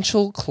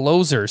potential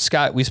closer.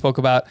 Scott, we spoke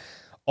about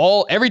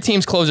every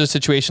team's closer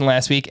situation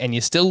last week, and you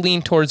still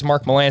lean towards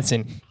Mark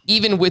Melancon.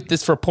 Even with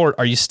this report,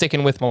 are you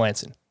sticking with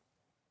Melancon?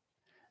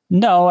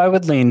 No, I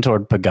would lean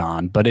toward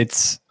Pagan, but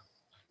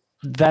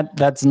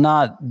that's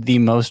not the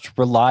most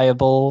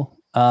reliable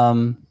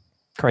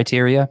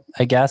criteria,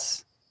 I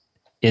guess.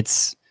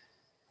 It's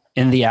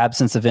in the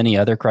absence of any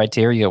other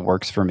criteria, it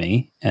works for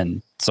me.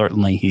 And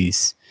certainly he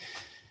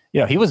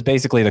was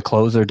basically the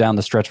closer down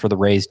the stretch for the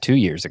Rays 2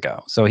 years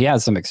ago. So he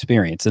has some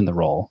experience in the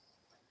role,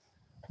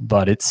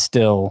 but it's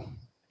still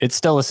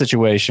a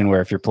situation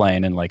where if you're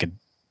playing in like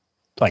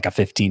a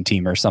 15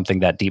 team or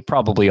something that deep,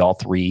 probably all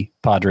 3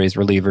 Padres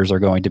relievers are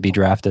going to be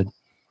drafted,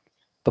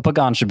 but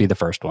Pagan should be the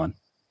first one.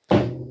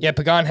 Yeah,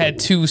 Pagan had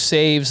 2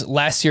 saves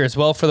last year as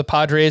well for the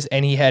Padres,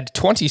 and he had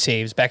 20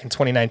 saves back in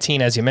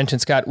 2019, as you mentioned,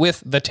 Scott,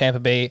 with the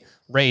Tampa Bay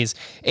Rays.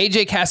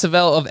 AJ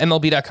Cassavell of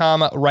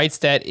MLB.com writes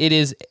that it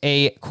is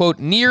a, quote,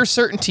 near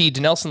certainty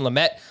Dinelson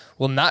Lamet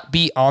will not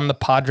be on the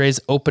Padres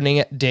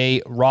opening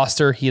day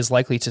roster. He is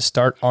likely to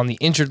start on the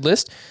injured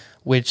list,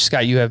 which,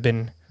 Scott, you have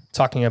been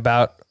talking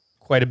about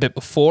quite a bit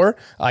before.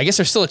 I guess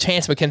there's still a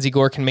chance Mackenzie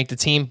Gore can make the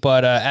team,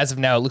 but as of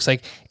now, it looks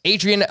like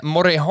Adrian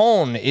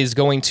Morejon is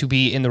going to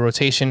be in the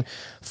rotation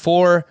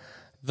for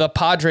the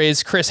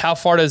Padres. Chris, how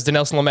far does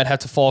Dinelson Lamet have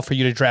to fall for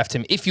you to draft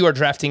him if you are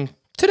drafting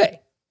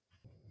today?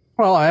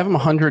 Well, I have him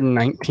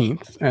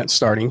 119th at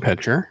starting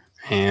pitcher,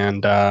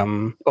 and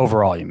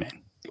overall, you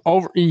mean?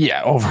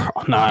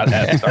 Overall, not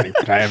at starting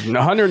pitcher. I have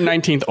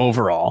 119th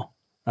overall.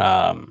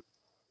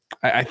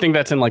 I think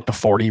that's in like the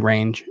 40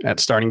 range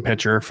at starting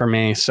pitcher for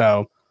me.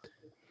 So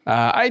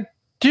I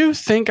do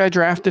think I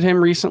drafted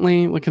him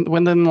recently,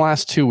 within the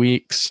last 2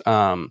 weeks.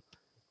 But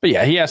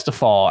yeah, he has to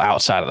fall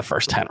outside of the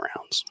first 10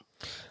 rounds.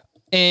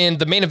 And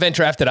the main event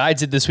draft that I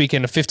did this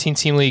weekend, a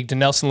 15-team league,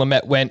 Dinelson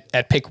Lamet went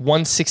at pick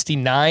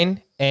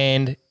 169.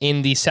 And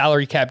in the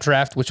salary cap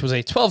draft, which was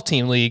a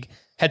 12-team league,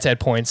 head-to-head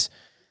points,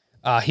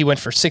 he went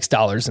for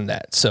 $6 in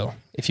that. So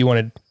if you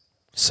wanted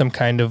some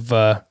kind of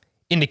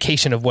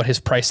indication of what his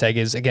price tag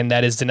is, again,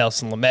 that is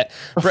Dinelson Lamet.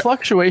 The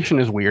fluctuation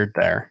is weird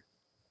there.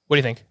 What do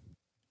you think?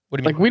 What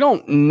do you mean? We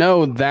don't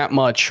know that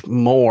much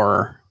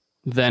more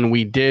than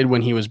we did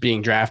when he was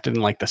being drafted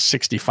in like the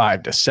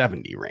 65 to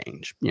 70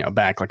 range,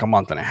 back like a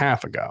month and a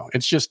half ago.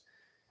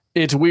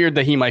 It's weird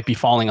that he might be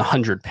falling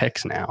 100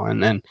 picks now.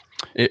 And then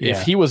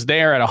if he was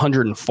there at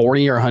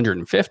 140 or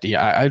 150,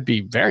 I'd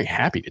be very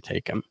happy to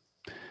take him.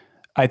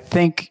 I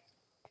think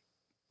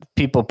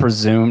people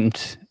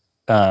presumed,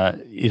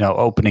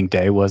 opening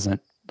day wasn't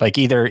like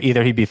either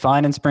he'd be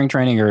fine in spring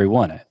training or he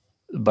won it,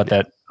 but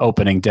that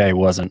opening day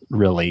wasn't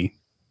really.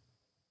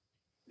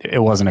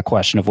 It wasn't a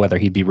question of whether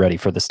he'd be ready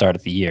for the start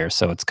of the year.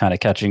 So it's kind of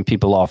catching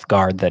people off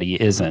guard that he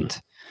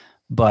isn't.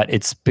 But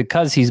it's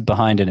because he's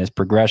behind in his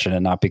progression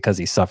and not because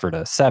he suffered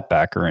a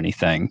setback or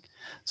anything.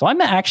 So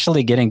I'm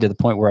actually getting to the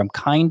point where I'm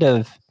kind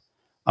of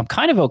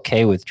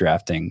okay with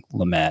drafting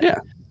Lamet. Yeah.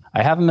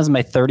 I have him as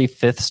my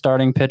 35th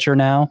starting pitcher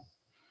now,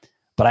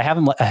 but I have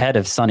him ahead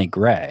of Sonny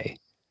Gray,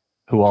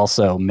 who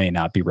also may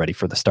not be ready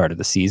for the start of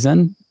the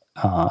season.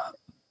 Well,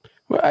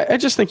 I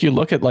just think you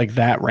look at like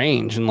that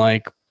range and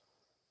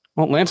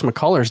Lance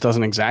McCullers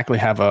doesn't exactly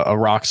have a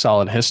rock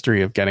solid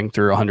history of getting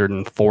through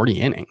 140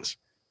 innings.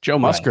 Joe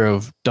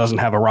Musgrove doesn't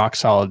have a rock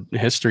solid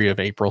history of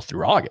April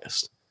through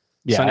August.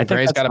 Yeah, Sonny I think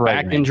Gray's that's got a the right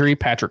back range. injury.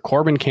 Patrick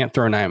Corbin can't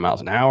throw 9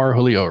 miles an hour.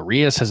 Julio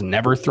Urias has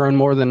never thrown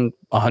more than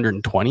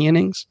 120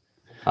 innings.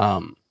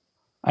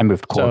 I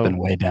moved Corbin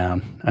way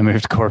down. I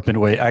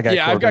got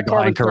I've got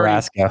Corbin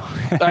Carrasco.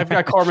 I've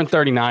got Corbin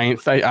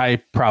 39th. I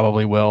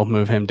probably will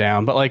move him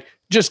down, but like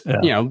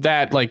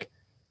that like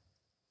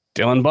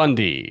Dylan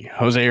Bundy,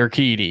 Jose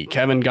Urquidy,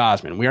 Kevin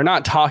Gausman. We are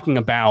not talking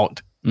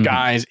about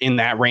guys in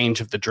that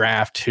range of the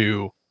draft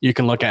who you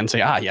can look at and say,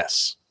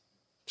 yes,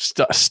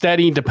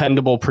 steady,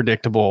 dependable,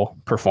 predictable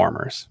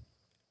performers.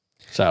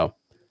 So,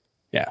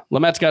 yeah,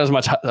 Lamet's got as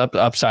much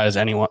upside as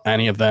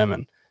any of them,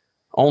 and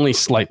only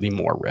slightly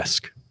more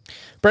risk.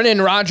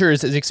 Brendan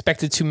Rodgers is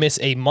expected to miss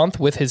a month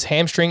with his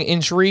hamstring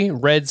injury.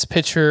 Reds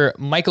pitcher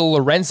Michael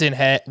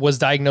Lorenzen was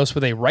diagnosed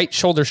with a right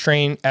shoulder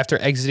strain after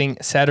exiting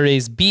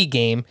Saturday's B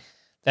game.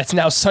 That's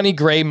now Sonny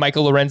Gray,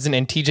 Michael Lorenzen,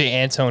 and TJ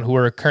Antone, who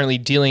are currently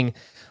dealing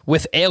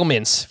with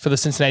ailments for the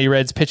Cincinnati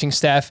Reds pitching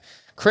staff.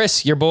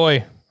 Chris, your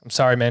boy, I'm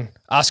sorry, man.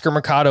 Oscar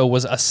Mercado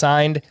was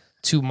assigned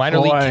to minor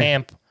league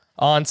camp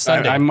on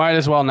Sunday. I might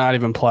as well not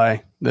even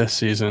play this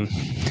season.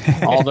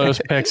 All those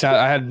picks,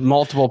 I had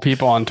multiple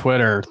people on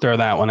Twitter throw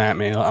that one at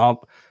me.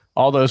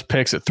 All those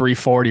picks at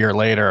 340 or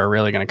later are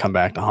really going to come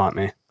back to haunt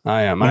me.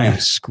 I am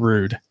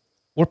screwed.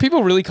 Were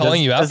people really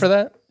calling you out for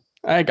that?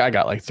 I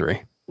got like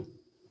 3.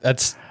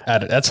 That's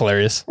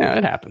hilarious. Yeah,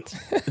 it happens.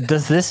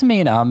 Does this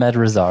mean Ahmed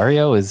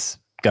Rosario is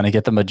going to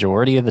get the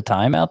majority of the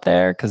time out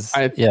there? Because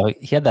he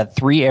had that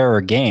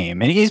 3-error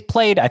game, and he's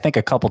played, I think,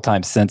 a couple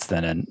times since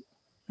then, and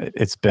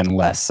it's been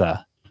less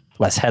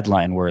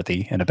headline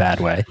worthy in a bad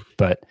way.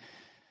 But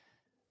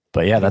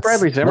yeah, that's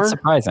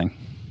surprising.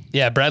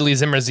 Yeah, Bradley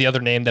Zimmer is the other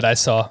name that I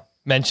saw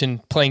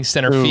mentioned playing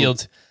center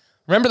field.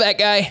 Remember that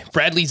guy,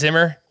 Bradley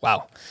Zimmer?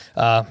 Wow,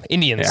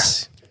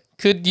 Indians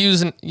could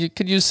use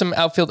some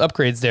outfield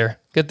upgrades there.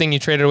 Good thing you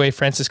traded away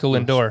Francisco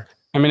Lindor.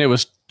 I mean, it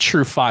was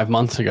true 5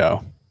 months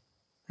ago,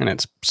 and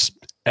it's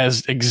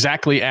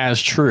exactly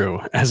as true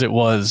as it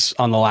was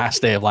on the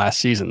last day of last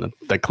season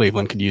that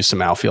Cleveland could use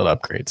some outfield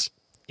upgrades.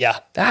 Yeah.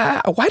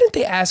 Why didn't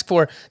they ask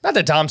for, not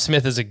that Dom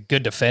Smith is a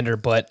good defender,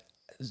 but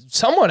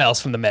someone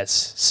else from the Mets,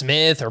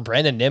 Smith or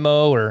Brandon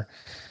Nimmo, or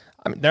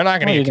they're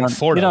not going to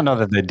afford it. You don't know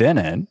that they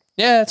didn't.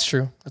 Yeah, that's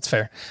true. That's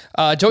fair.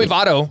 Joey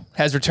Votto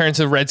has returned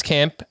to the Reds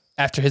camp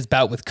after his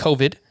bout with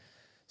COVID.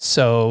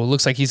 So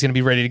looks like he's going to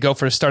be ready to go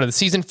for the start of the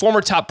season.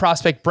 Former top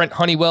prospect Brent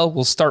Honeywell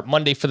will start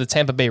Monday for the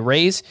Tampa Bay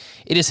Rays.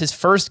 It is his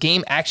first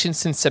game action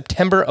since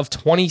September of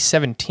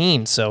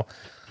 2017. So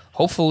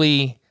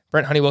hopefully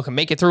Brent Honeywell can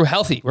make it through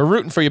healthy. We're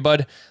rooting for you,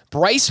 bud.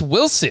 Bryce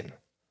Wilson.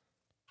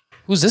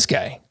 Who's this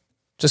guy?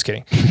 Just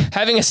kidding.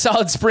 Having a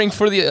solid spring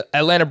for the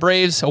Atlanta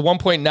Braves, a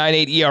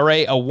 1.98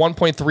 ERA, a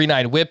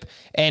 1.39 whip,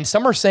 and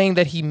some are saying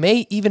that he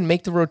may even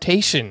make the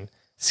rotation.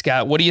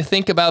 Scott, what do you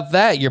think about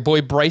that? Your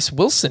boy Bryce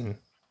Wilson.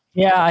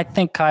 Yeah, I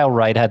think Kyle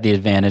Wright had the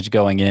advantage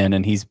going in,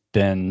 and he's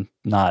been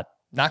not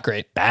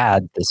great,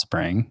 bad this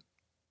spring.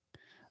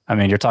 I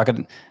mean, you're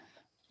talking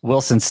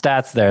Wilson's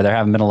stats there. There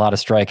haven't been a lot of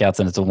strikeouts,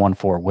 and it's a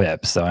 1.4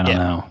 whip. So I don't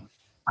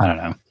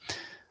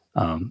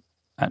know.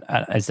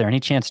 Is there any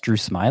chance Drew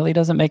Smyly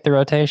doesn't make the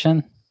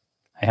rotation?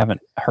 I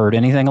haven't heard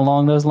anything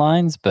along those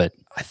lines, but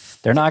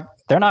they're not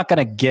going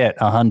to get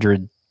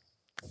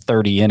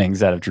 130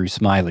 innings out of Drew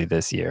Smyly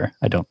this year.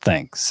 I don't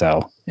think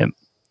so.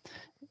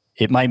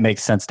 It might make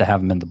sense to have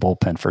him in the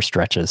bullpen for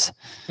stretches.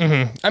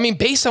 Mm-hmm. I mean,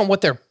 based on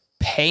what they're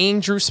paying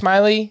Drew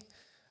Smyly,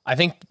 I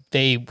think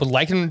they would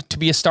like him to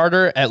be a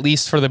starter, at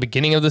least for the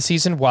beginning of the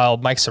season, while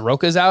Mike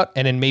Soroka is out.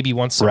 And then maybe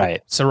once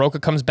Soroka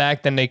comes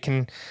back, then they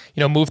can,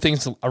 move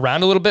things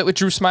around a little bit with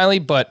Drew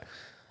Smyly. But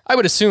I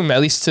would assume,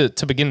 at least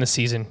to begin the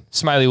season,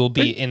 Smyly will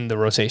be in the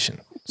rotation.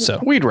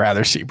 So we'd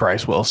rather see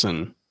Bryce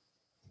Wilson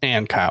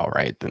and Kyle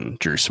Wright than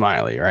Drew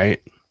Smyly,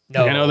 right?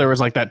 No. I know there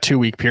was like that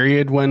 2-week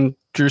period when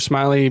Drew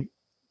Smyly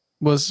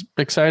was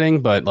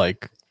exciting, but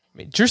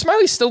Drew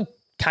Smyly's still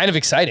kind of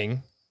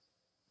exciting.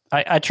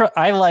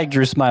 I like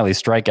Drew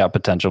Smyly's strikeout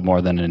potential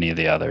more than any of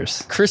the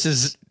others. Chris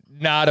is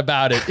not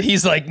about it.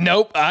 He's like,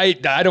 nope, I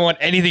don't want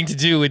anything to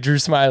do with Drew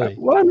Smyly.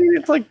 Well, I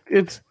mean,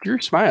 it's Drew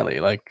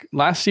Smyly. Like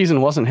last season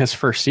wasn't his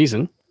first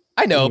season.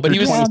 I know, but he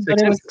was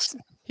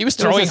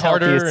throwing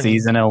harder.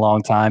 Season in a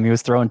long time. He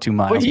was throwing 2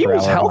 miles. But he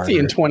was healthy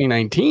in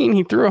 2019.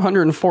 He threw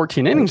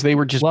 114 innings. They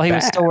were just he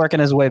was still working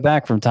his way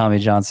back from Tommy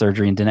John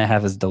surgery and didn't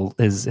have his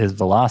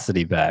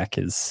velocity back.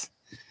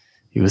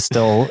 He was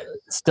still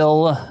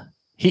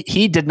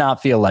he did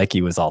not feel like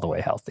he was all the way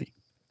healthy.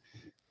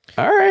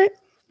 All right.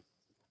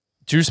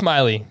 Drew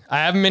Smyly. I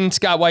have him in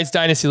Scott White's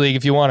Dynasty League.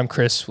 If you want him,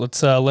 Chris,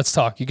 let's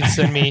talk. You can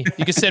send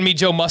me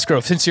Joe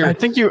Musgrove since you're. I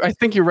think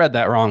you read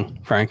that wrong,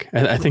 Frank.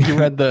 I think you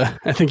read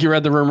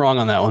the room wrong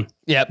on that one.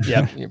 Yep,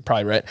 you're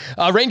probably right.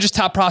 Rangers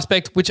top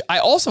prospect, which I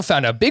also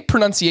found out, big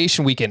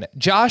pronunciation weekend.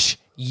 Josh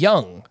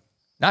Young,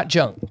 not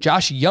Jung.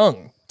 Josh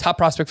Young top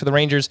prospect for the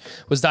Rangers,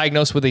 was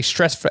diagnosed with a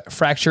stress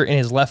fracture in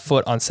his left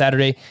foot on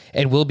Saturday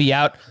and will be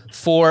out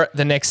for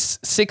the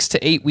next 6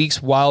 to 8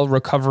 weeks while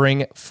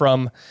recovering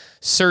from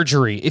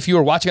surgery. If you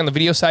are watching on the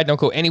video side, don't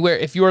go anywhere.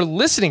 If you are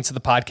listening to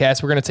the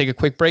podcast, we're going to take a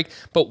quick break.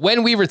 But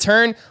when we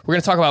return, we're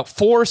going to talk about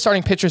 4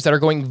 starting pitchers that are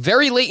going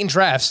very late in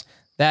drafts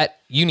that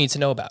you need to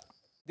know about.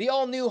 The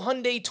all-new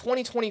Hyundai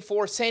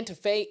 2024 Santa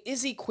Fe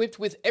is equipped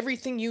with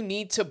everything you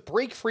need to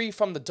break free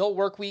from the dull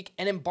work week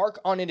and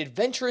embark on an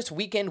adventurous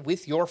weekend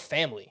with your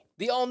family.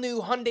 The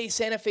all-new Hyundai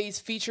Santa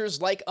Fe's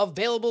features like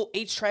available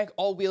H-Track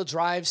all-wheel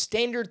drive,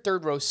 standard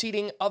third-row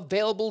seating,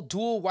 available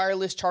dual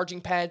wireless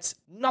charging pads.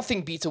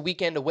 Nothing beats a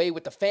weekend away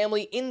with the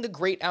family in the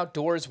great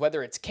outdoors,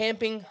 whether it's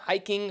camping,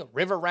 hiking,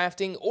 river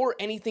rafting, or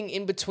anything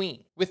in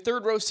between. With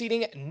third-row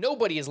seating,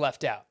 nobody is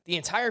left out. The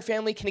entire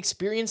family can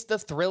experience the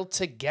thrill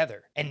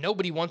together, and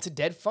nobody wants a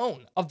dead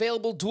phone.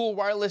 Available dual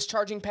wireless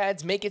charging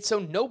pads make it so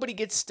nobody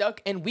gets stuck,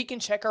 and we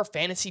can check our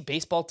fantasy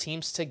baseball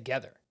teams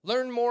together.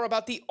 Learn more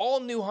about the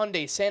all-new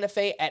Hyundai Santa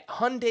Fe at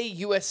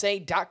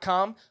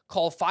HyundaiUSA.com.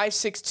 Call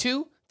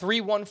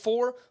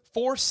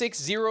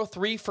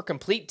 562-314-4603 for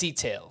complete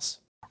details.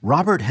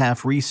 Robert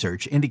Half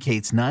research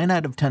indicates 9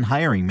 out of 10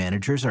 hiring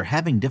managers are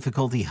having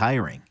difficulty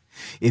hiring.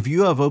 If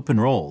you have open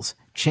roles,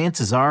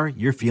 chances are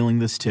you're feeling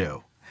this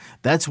too.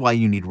 That's why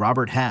you need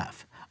Robert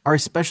Half. Our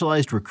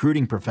specialized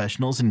recruiting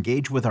professionals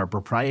engage with our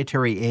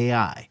proprietary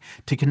AI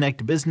to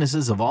connect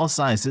businesses of all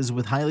sizes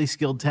with highly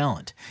skilled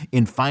talent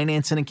in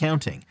finance and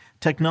accounting,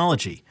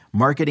 technology,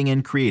 marketing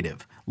and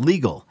creative,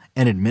 legal,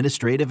 and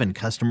administrative and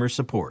customer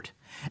support.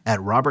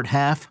 At Robert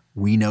Half,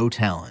 we know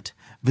talent.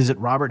 Visit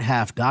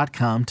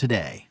roberthalf.com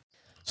today.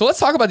 So let's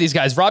talk about these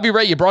guys. Robbie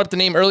Ray, you brought up the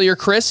name earlier,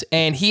 Chris,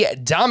 and he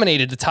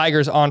dominated the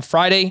Tigers on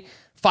Friday.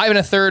 5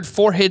 1/3,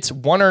 4 hits,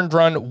 1 earned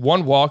run,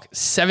 1 walk,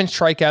 7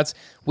 strikeouts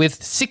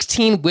with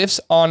 16 whiffs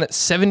on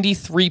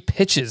 73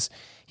 pitches.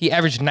 He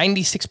averaged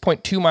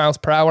 96.2 miles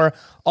per hour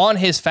on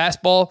his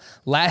fastball.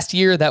 Last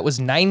year, that was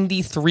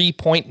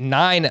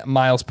 93.9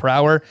 miles per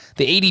hour.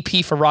 The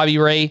ADP for Robbie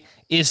Ray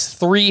is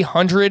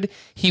 300.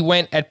 He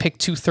went at pick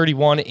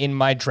 231 in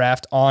my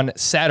draft on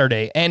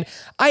Saturday. And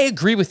I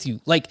agree with you.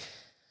 Like,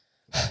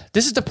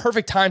 this is the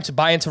perfect time to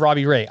buy into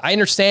Robbie Ray. I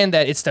understand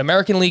that it's the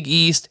American League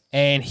East,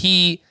 and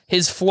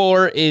his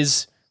floor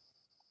is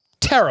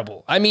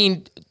terrible. I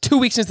mean, 2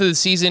 weeks into the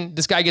season,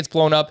 this guy gets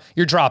blown up.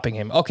 You're dropping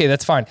him. Okay,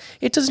 that's fine.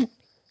 It doesn't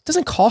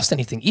cost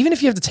anything. Even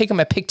if you have to take him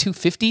at pick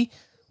 250,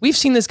 we've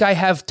seen this guy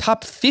have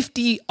top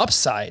 50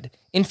 upside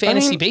in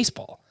fantasy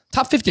baseball.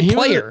 Top 50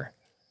 player.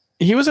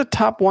 He was a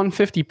top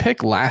 150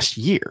 pick last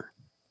year.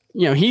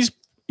 You know, he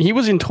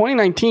was in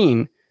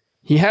 2019.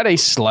 He had a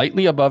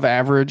slightly above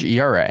average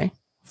ERA,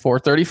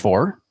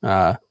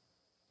 4.34,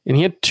 and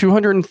he had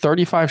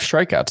 235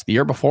 strikeouts. The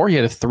year before, he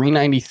had a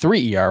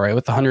 3.93 ERA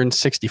with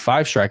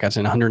 165 strikeouts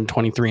and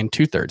 123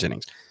 2/3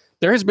 innings.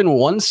 There has been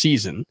one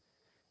season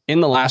in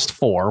the last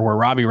 4 where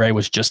Robbie Ray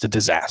was just a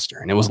disaster,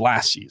 and it was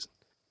last season.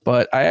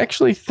 But I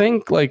actually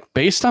think, like,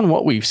 based on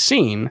what we've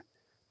seen,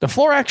 the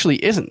floor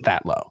actually isn't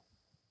that low.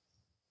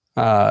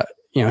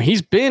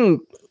 He's been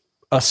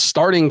a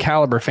starting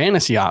caliber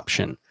fantasy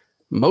option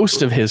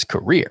most of his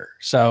career.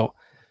 So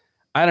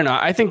I don't know.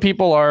 I think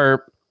people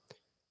are,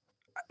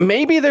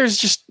 maybe there's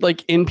just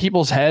like in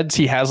people's heads,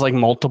 he has like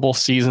multiple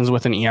seasons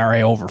with an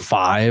ERA over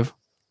 5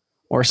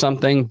 or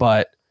something,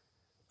 but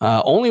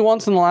only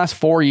once in the last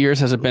 4 years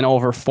has it been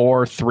over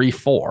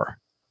 4.34.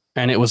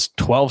 And it was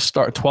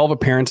 12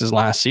 appearances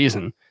last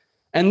season.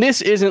 And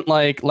this isn't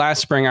like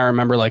last spring. I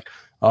remember like,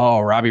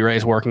 oh, Robbie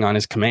Ray's working on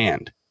his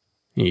command.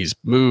 He's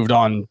moved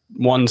on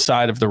one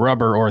side of the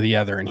rubber or the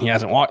other, and he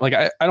hasn't walked. Like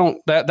I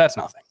don't. That's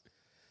nothing.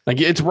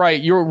 Like it's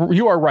right.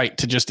 You are right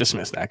to just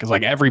dismiss that because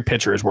like every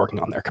pitcher is working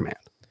on their command.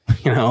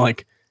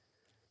 Like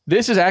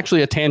this is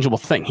actually a tangible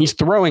thing. He's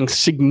throwing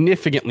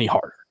significantly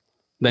harder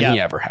than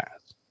he ever has.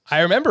 I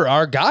remember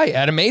our guy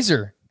Adam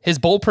Mazer. His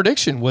bold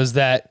prediction was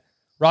that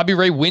Robbie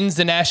Ray wins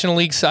the National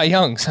League Cy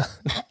Youngs.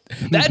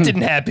 That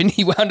didn't happen.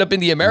 He wound up in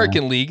the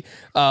American League.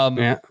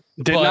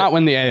 Did not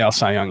win the AL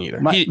Cy Young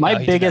either.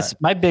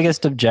 My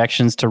biggest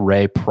objections to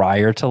Ray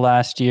prior to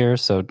last year,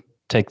 so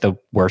take the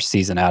worst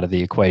season out of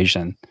the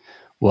equation,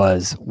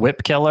 was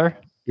whip killer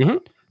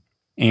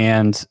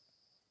and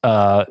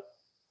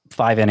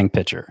 5-inning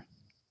pitcher,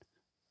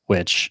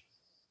 which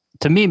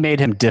to me made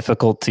him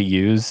difficult to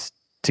use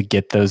to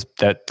get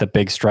the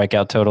big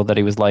strikeout total that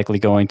he was likely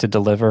going to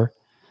deliver.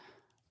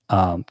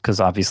 Because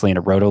obviously in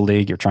a roto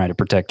league, you're trying to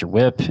protect your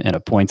whip. In a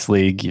points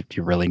league,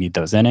 you really need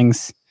those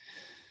innings.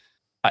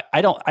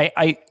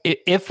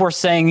 If we're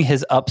saying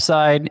his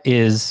upside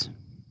is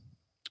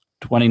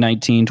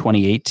 2019,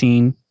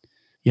 2018,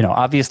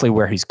 obviously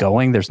where he's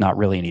going, there's not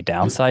really any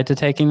downside to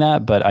taking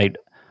that, but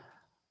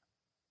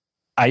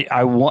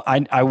I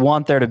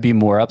want there to be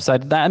more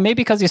upside to that. And maybe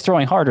because he's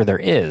throwing harder, there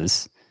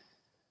is.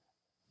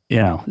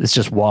 It's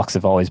just walks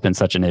have always been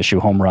such an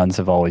issue. Home runs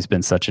have always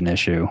been such an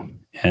issue.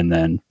 And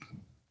then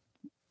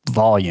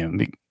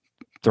volume,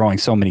 throwing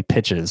so many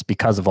pitches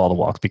because of all the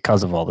walks,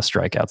 because of all the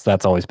strikeouts,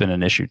 that's always been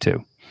an issue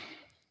too.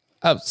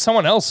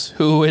 Someone else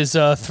who is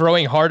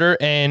throwing harder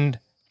and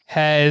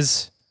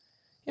has,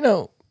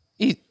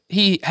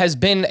 he has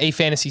been a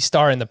fantasy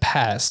star in the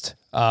past.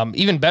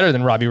 Even better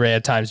than Robbie Ray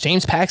at times.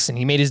 James Paxton,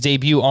 he made his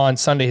debut on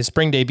Sunday, his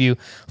spring debut.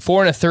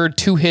 4 1/3,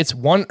 2 hits,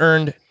 1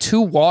 earned,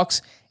 2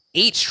 walks,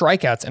 8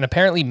 strikeouts, and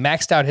apparently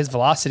maxed out his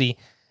velocity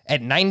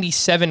at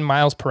 97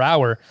 miles per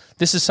hour.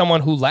 This is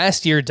someone who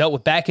last year dealt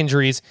with back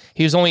injuries.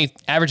 He was only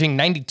averaging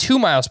 92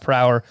 miles per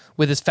hour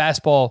with his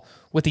fastball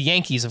with the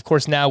Yankees, of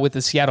course, now with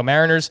the Seattle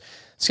Mariners.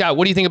 Scott,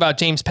 what do you think about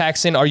James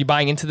Paxton? Are you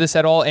buying into this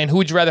at all? And who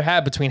would you rather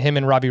have between him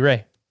and Robbie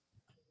Ray?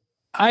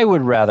 I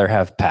would rather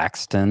have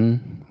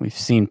Paxton. We've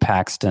seen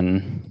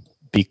Paxton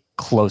be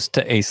close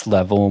to ace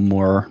level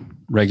more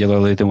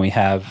regularly than we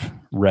have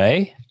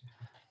Ray.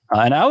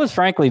 And I was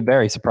frankly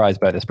very surprised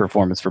by this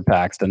performance for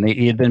Paxton.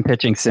 He had been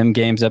pitching sim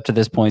games up to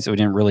this point, so we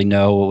didn't really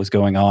know what was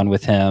going on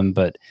with him.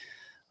 But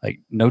like,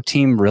 no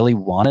team really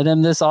wanted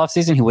him this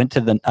offseason. He went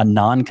to a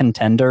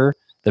non-contender,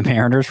 the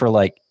Mariners, for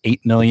like $8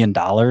 million.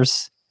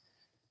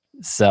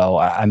 So,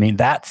 I mean,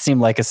 that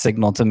seemed like a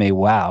signal to me.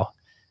 Wow,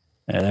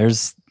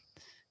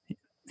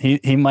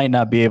 he might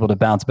not be able to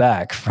bounce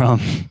back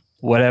from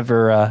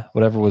whatever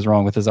was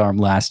wrong with his arm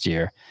last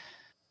year.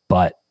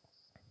 But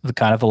the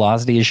kind of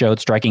velocity he showed,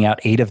 striking out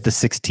 8 of the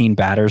 16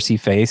 batters he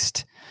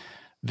faced,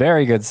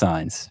 very good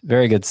signs.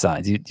 Very good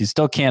signs. You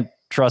still can't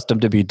trust him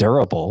to be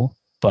durable,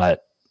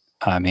 but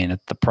I mean,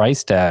 at the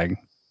price tag,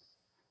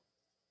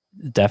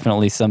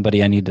 definitely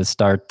somebody I need to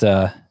start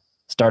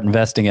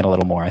investing in a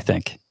little more, I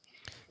think.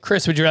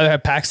 Chris, would you rather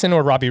have Paxton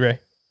or Robbie Ray?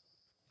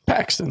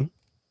 Paxton.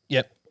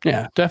 Yep.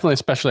 Yeah, definitely,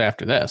 especially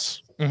after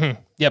this. Mm-hmm.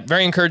 Yep,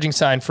 very encouraging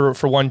sign for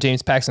one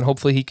James Paxton.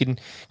 Hopefully he can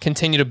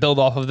continue to build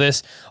off of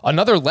this.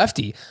 Another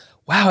lefty.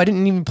 Wow, I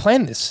didn't even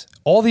plan this.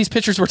 All these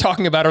pitchers we're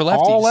talking about are lefties.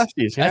 All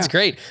lefties, yeah. That's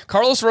great.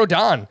 Carlos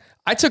Rodon.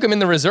 I took him in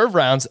the reserve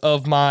rounds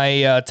of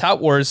my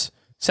Tout Wars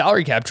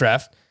salary cap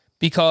draft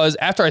because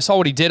after I saw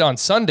what he did on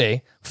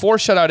Sunday, 4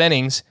 shutout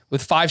innings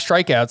with 5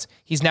 strikeouts,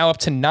 he's now up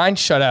to 9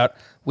 shutout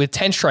with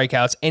 10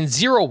 strikeouts and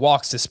 0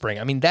 walks this spring.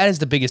 I mean, that is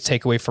the biggest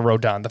takeaway for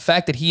Rodon. The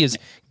fact that he is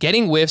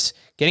getting whiffs,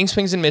 getting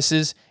swings and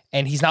misses,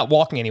 and he's not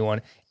walking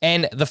anyone.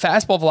 And the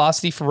fastball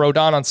velocity for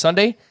Rodon on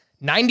Sunday,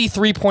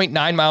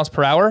 93.9 miles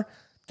per hour.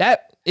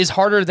 That is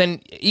harder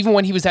than even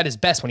when he was at his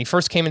best. When he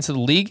first came into the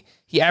league,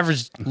 he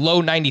averaged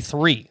low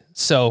 93.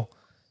 So,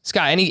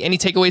 Scott, any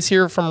takeaways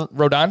here from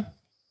Rodon?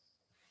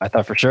 I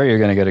thought for sure you were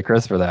going to go to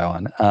Chris for that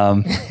one.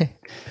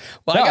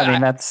 Well, no,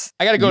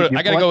 I got to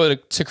go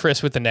to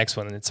Chris with the next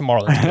one. It's a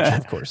Marlins pitcher,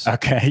 of course.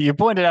 Okay, you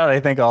pointed out,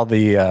 I think, all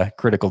the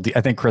critical.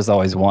 I think Chris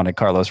always wanted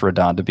Carlos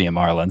Rodon to be a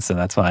Marlins, and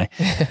that's why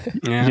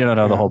you don't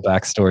know the whole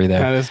backstory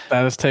there.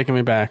 That is taking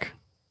me back.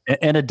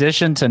 In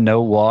addition to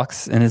no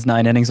walks in his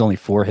 9 innings, only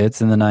 4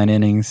 hits in the 9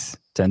 innings,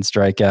 10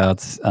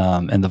 strikeouts,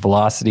 and the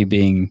velocity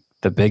being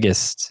the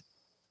biggest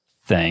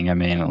thing. I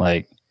mean,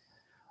 like,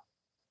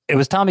 it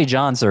was Tommy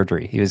John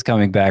surgery he was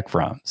coming back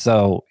from.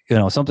 So,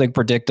 something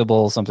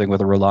predictable, something with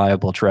a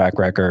reliable track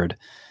record.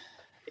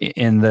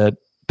 In the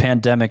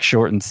pandemic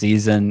shortened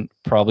season,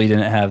 probably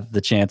didn't have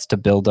the chance to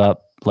build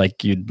up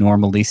like you'd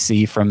normally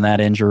see from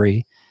that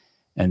injury.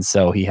 And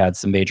so he had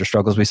some major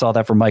struggles. We saw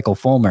that for Michael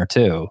Fulmer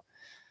too.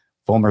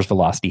 Fulmer's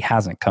velocity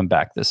hasn't come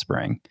back this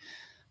spring.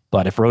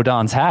 But if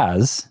Rodon's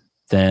has,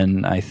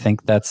 then I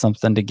think that's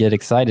something to get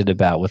excited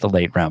about with a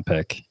late round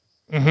pick.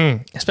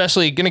 Mm-hmm.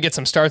 Especially going to get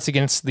some starts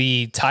against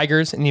the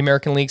Tigers in the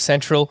American League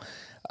Central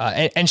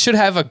and should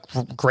have a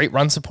great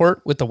run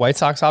support with the White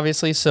Sox,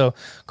 obviously. So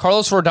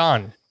Carlos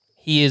Rodon,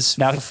 he is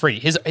now free.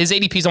 His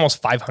ADP is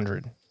almost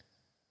 500.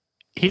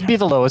 He'd be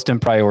the lowest in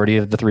priority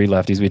of the 3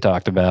 lefties we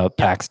talked about.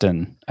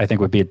 Paxton, I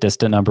think, would be a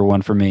distant number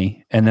 1 for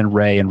me. And then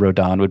Ray and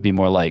Rodon would be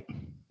more like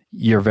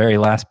your very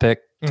last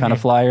pick kind of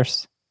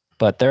flyers.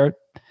 But they're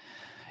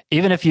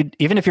even if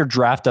your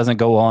draft doesn't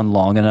go on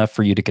long enough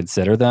for you to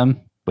consider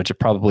them, which it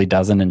probably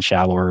doesn't in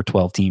shallower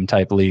 12-team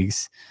type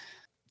leagues,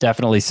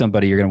 definitely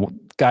somebody you're going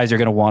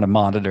to want to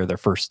monitor their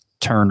first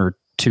turn or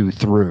 2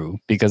 through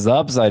because the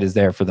upside is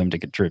there for them to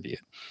contribute.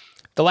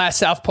 The last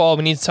southpaw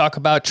we need to talk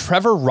about,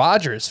 Trevor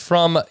Rogers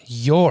from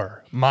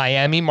your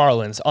Miami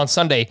Marlins on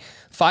Sunday.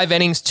 5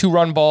 innings,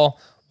 2-run ball,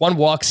 1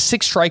 walk,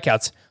 6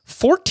 strikeouts,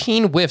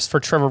 14 whiffs for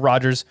Trevor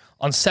Rogers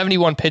on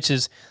 71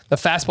 pitches. The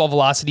fastball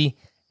velocity,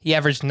 he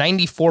averaged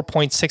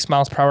 94.6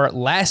 miles per hour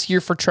last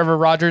year for Trevor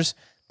Rogers.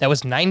 That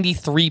was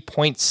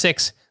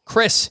 93.6.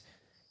 Chris,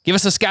 give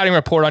us a scouting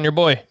report on your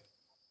boy.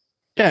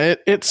 Yeah,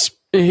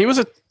 he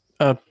was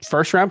a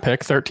first round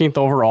pick, 13th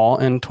overall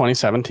in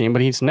 2017,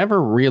 but he's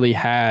never really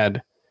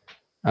had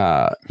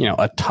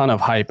a ton of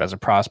hype as a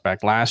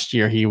prospect. Last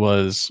year he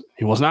was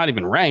not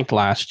even ranked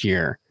last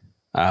year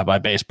by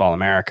Baseball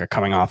America,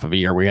 coming off of a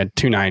year where he had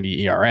 2.90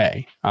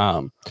 ERA.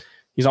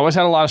 He's always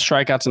had a lot of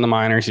strikeouts in the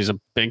minors. He's a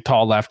big,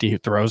 tall lefty who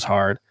throws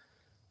hard.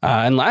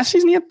 And last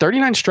season he had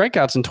 39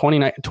 strikeouts in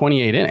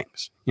 28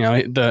 innings.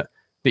 The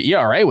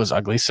ERA was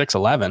ugly,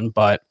 6.11,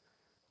 but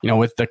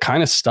with the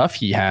kind of stuff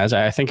he has,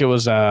 I think it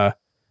was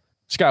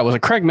Scott, was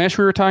it Craig Mish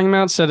we were talking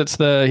about? Said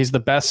he's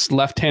the best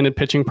left-handed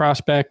pitching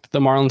prospect the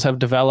Marlins have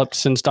developed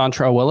since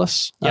Dontrelle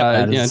Willis.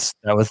 Yeah,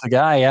 that was the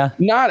guy. Yeah,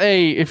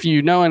 if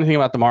you know anything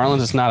about the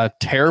Marlins, it's not a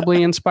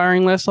terribly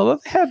inspiring list. Although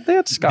they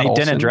had Scott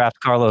Olsen. They didn't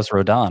draft Carlos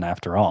Rodon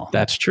after all.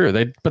 That's true.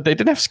 But they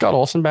did have Scott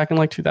Olsen back in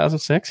like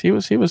 2006. He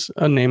was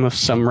a name of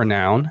some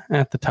renown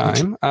at the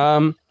time.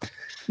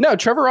 No,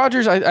 Trevor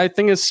Rogers, I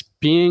think is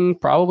being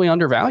probably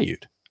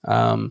undervalued.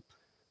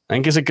 I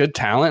think is a good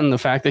talent, and the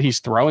fact that he's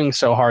throwing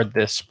so hard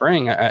this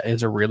spring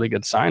is a really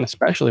good sign,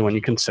 especially when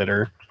you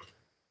consider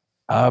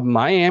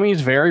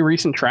Miami's very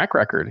recent track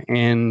record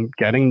in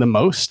getting the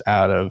most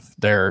out of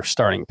their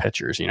starting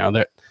pitchers. You know,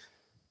 that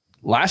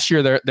last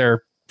year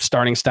their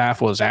starting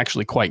staff was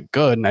actually quite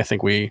good, and I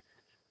think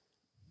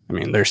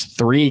there's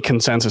 3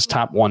 consensus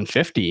top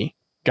 150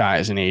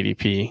 guys in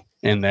ADP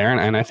in there,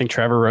 and I think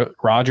Trevor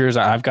Rogers,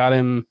 I've got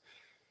him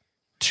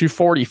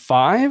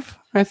 245.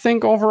 I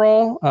think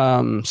overall.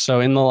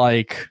 So in the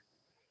like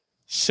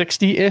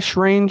 60-ish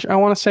range, I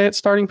want to say at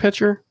starting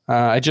pitcher.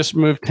 I just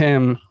moved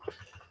him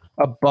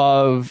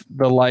above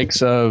the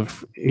likes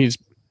of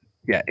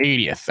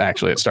 80th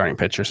actually at starting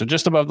pitcher. So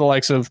just above the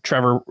likes of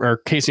Trevor or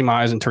Casey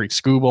Mize and Tariq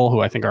Skubal, who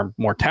I think are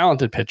more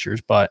talented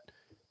pitchers, but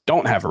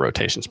don't have a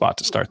rotation spot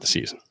to start the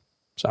season.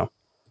 So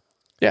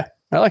yeah,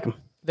 I like him.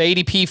 The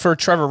ADP for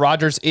Trevor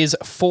Rogers is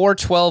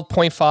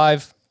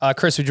 412.5.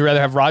 Chris, would you rather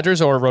have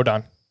Rogers or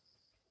Rodon?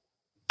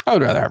 I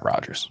would rather have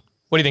Rogers.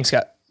 What do you think,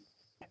 Scott?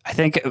 I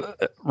think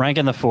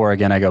ranking the 4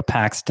 again, I go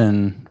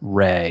Paxton,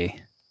 Ray.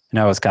 I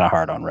know it's kind of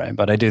hard on Ray,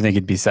 but I do think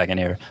he'd be second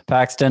here.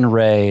 Paxton,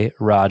 Ray,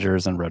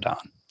 Rogers, and Rodon.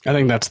 I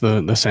think that's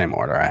the same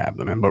order I have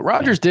them in. But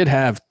Rogers did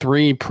have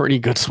 3 pretty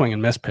good swing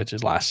and miss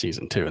pitches last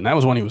season too, and that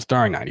was when he was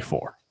throwing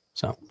 94.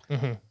 So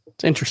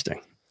It's interesting.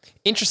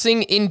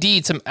 Interesting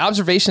indeed. Some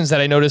observations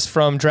that I noticed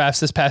from drafts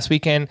this past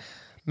weekend.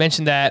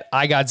 Mentioned that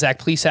I got Zach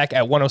Plesac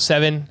at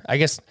 107. I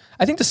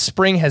think the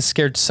spring has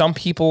scared some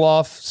people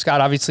off. Scott,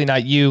 obviously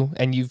not you,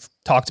 and you've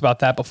talked about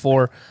that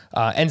before.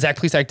 And Zach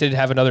Plesac did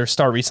have another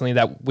start recently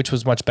which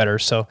was much better.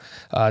 So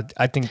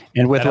I think,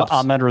 and with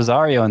Ahmed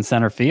Rosario in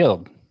center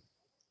field,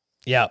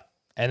 yeah,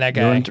 and that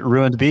guy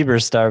ruined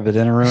Bieber's start, but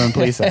didn't ruin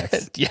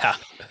Plesac's. Yeah.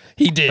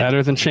 He did.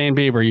 Better than Shane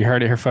Bieber. You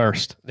heard it here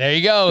first. There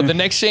you go. The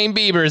next Shane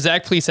Bieber,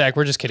 Zach Plesac.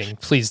 We're just kidding.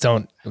 Please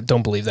don't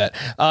believe that.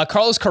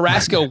 Carlos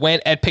Carrasco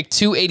went at pick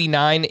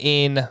 289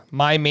 in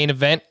my main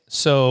event.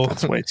 So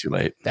that's way too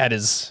late. That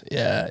is,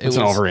 yeah. It's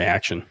an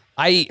overreaction.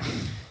 It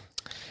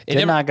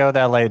did not go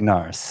that late in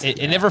ours.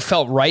 It never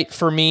felt right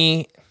for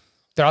me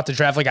throughout the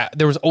draft. Like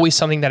there was always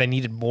something that I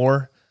needed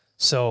more.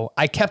 So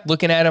I kept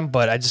looking at him,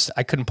 but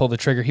I couldn't pull the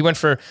trigger.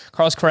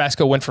 Carlos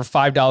Carrasco went for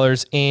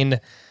 $5 in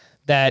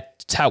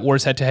that Tout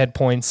Wars head-to-head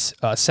points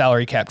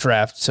salary cap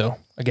draft. So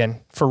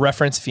again, for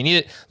reference, if you need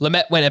it,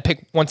 Lamet went at pick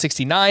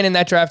 169 in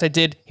that draft I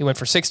did. He went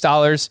for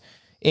 $6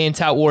 in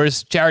Tout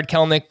Wars. Jared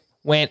Kelenic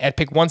went at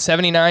pick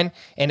 179,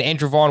 and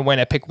Andrew Vaughn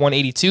went at pick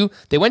 182.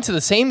 They went to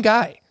the same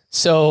guy.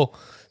 So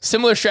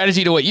similar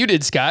strategy to what you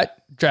did, Scott,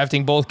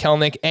 drafting both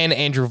Kelenic and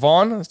Andrew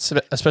Vaughn,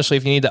 especially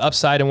if you need the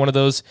upside in one of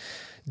those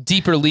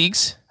deeper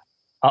leagues.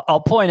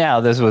 I'll point out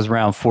this was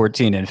round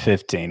 14 and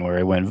 15 where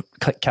it went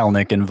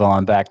Kelenic and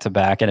Vaughn back to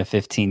back in a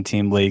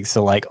 15-team league.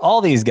 So like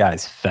all these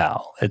guys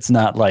fell. It's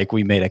not like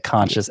we made a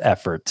conscious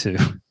effort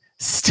to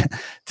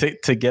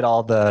get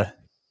all the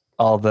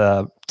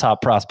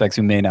top prospects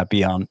who may not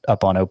be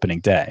up on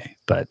opening day,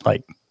 but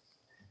like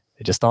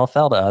they just all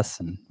fell to us,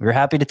 and we were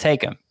happy to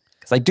take them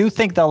because I do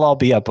think they'll all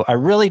be up. I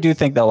really do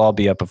think they'll all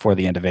be up before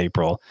the end of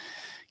April.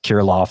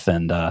 Kirilloff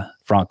and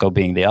Franco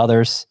being the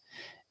others,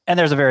 and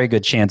there's a very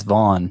good chance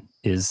Vaughn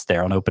is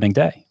there on opening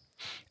day.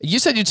 You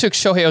said you took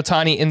Shohei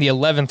Ohtani in the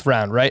 11th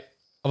round, right?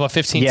 Of a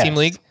 15-team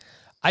league?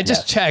 I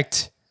just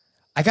checked.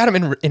 I got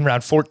him in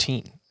round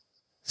 14.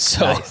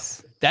 So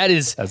nice.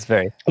 That's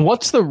very.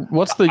 What's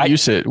the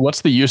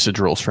usage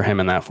rules for him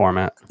in that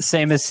format?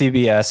 Same as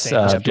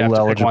CBS, dual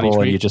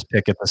eligible, and you just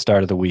pick at the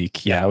start of the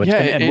week. Yeah.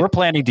 And we're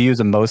planning to use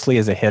him mostly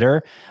as a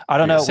hitter. I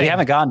don't know. We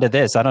haven't gotten to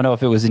this. I don't know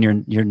if it was in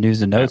your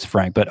news and notes,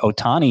 Frank, but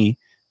Ohtani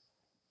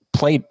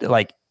played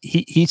like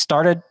he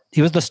started.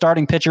 He was the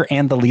starting pitcher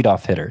and the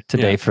leadoff hitter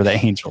today for the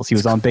Angels. He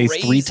was on base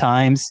 3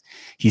 times.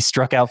 He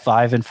struck out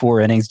 5 in 4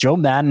 innings. Joe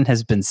Madden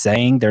has been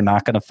saying they're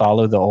not going to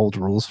follow the old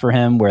rules for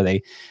him, where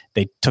they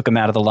took him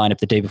out of the lineup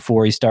the day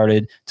before he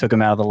started, took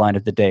him out of the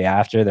lineup the day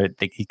after.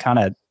 He's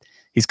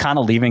kind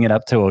of leaving it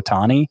up to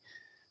Ohtani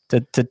to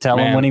tell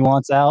him when he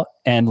wants out.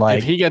 And like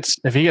if he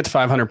gets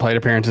 500 plate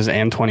appearances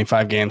and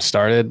 25 games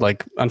started,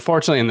 like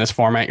unfortunately in this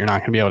format you're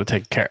not going to be able to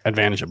take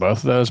advantage of both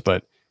of those,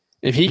 but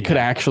if he could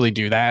actually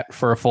do that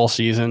for a full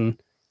season,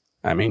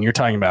 I mean, you're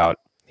talking about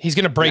he's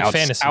going to break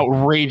fantasy.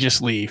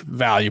 Outrageously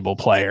valuable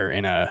player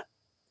in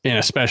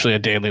especially a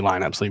daily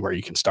lineups league where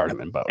you can start him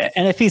in both.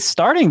 And if he's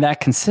starting that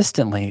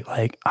consistently,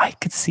 like I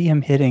could see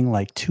him hitting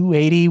like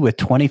 280 with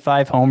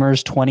 25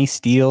 homers, 20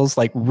 steals,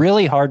 like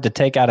really hard to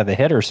take out of the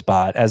hitter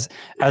spot. As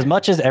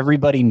much as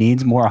everybody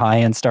needs more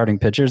high-end starting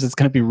pitchers, it's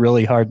going to be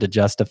really hard to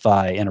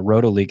justify in a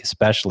roto league,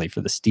 especially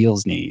for the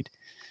steals need.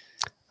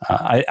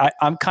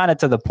 I'm kind of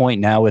to the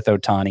point now with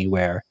Ohtani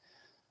where,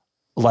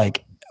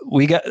 like,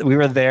 we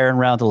were there in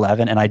round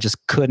 11, and I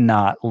just could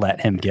not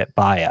let him get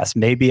by us.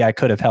 Maybe I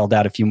could have held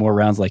out a few more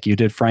rounds like you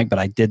did, Frank, but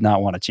I did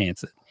not want to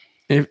chance it.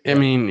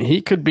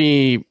 He could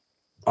be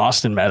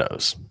Austin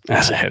Meadows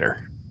as a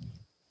hitter.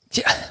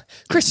 Yeah,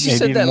 Chris, you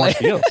said that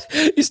like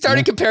you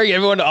started comparing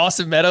everyone to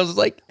Austin Meadows.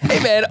 Like, hey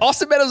man,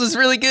 Austin Meadows is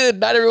really good.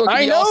 Not everyone can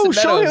be Austin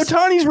Meadows.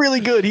 Shohei Ohtani's really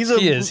good. He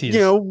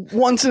is.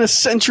 Once in a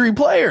century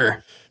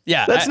player.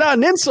 Yeah, that's not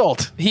an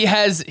insult. He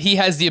has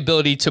the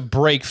ability to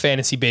break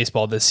fantasy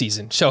baseball this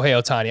season. Shohei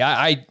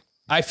Ohtani.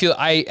 I feel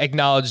I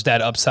acknowledge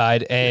that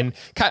upside, and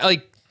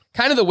kind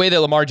of the way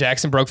that Lamar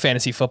Jackson broke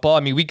fantasy football.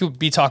 I mean, we could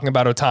be talking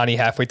about Ohtani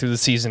halfway through the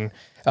season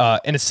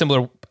in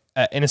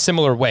a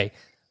similar way.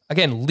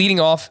 Again, leading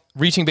off,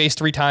 reaching base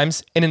 3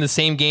 times, and in the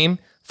same game,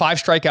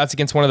 5 strikeouts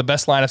against one of the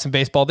best lineups in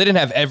baseball. They didn't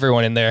have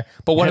everyone in there,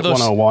 but one of those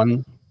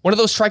 101. One of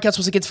those strikeouts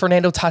was against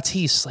Fernando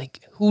Tatis. Like,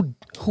 who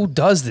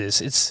does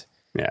this? It's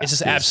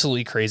just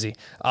absolutely crazy.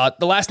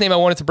 The last name I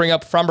wanted to bring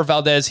up, Framber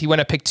Valdez. He went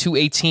at pick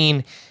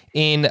 218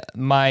 in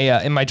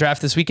my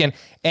draft this weekend,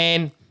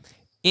 and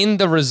in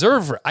the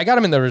reserve, I got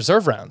him in the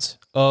reserve rounds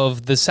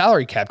of the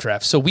salary cap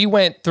draft. So we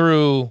went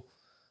through,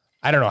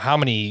 I don't know how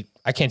many.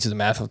 I can't do the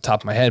math off the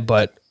top of my head,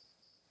 but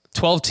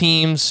 12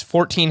 teams,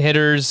 14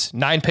 hitters,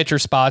 9 pitcher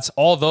spots,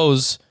 all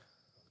those.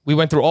 We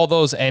went through all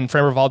those, and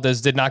Framber Valdez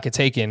did not get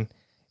taken,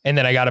 and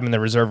then I got him in the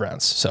reserve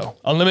rounds. So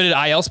unlimited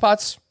IL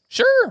spots,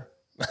 sure,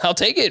 I'll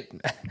take it.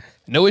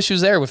 No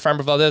issues there with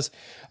Framber Valdez.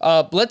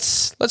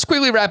 Let's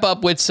quickly wrap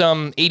up with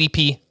some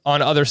ADP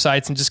on other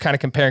sites and just kind of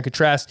compare and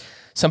contrast.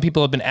 Some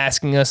people have been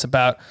asking us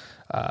about,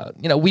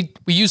 we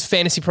use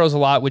Fantasy Pros a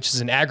lot, which is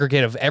an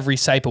aggregate of every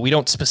site, but we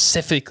don't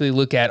specifically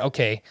look at,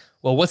 okay,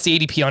 well, what's the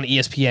ADP on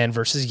ESPN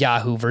versus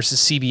Yahoo versus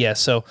CBS?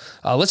 So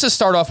let's just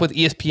start off with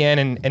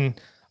ESPN, and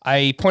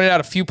I pointed out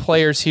a few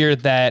players here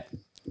that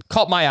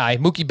caught my eye.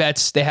 Mookie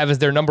Betts, they have as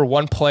their number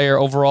 1 player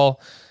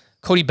overall.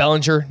 Cody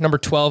Bellinger, number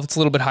 12. It's a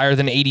little bit higher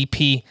than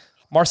ADP.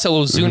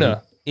 Marcell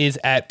Ozuna is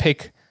at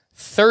pick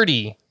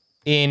 30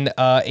 in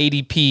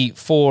ADP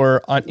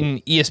in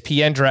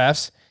ESPN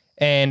drafts,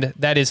 and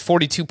that is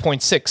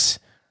 42.6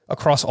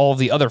 across all of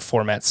the other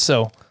formats.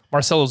 So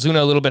Marcell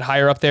Ozuna a little bit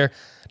higher up there.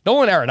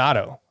 Nolan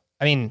Arenado,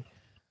 I mean,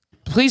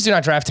 please do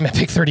not draft him at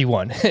pick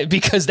 31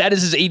 because that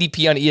is his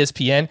ADP on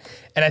ESPN,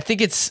 and I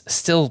think it's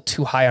still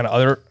too high on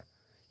other.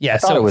 Yeah, I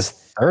thought it was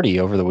 30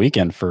 over the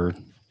weekend.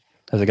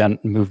 Has it gotten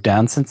moved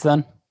down since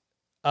then?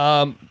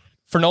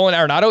 For Nolan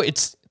Arenado,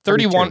 it's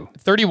 31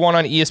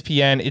 on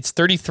ESPN. It's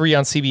 33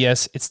 on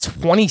CBS. It's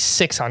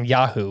 26 on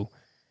Yahoo.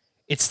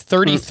 It's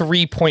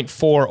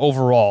 33.4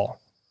 overall.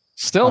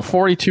 Still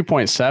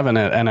 42.7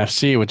 at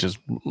NFC, which is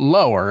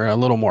lower, a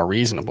little more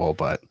reasonable,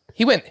 but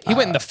he went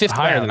in the 5th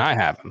higher round. than I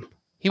have him.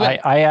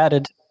 I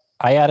added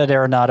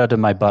Arenado to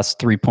my Bust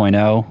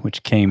 3.0,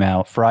 which came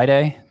out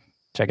Friday.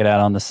 Check it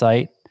out on the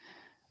site.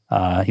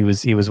 He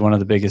was one of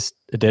the biggest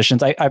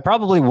additions. I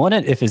probably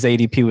wouldn't if his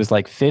ADP was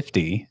like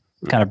 50.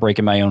 Kind of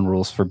breaking my own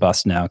rules for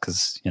Bust now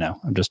because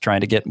I'm just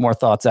trying to get more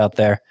thoughts out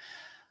there.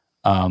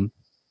 That's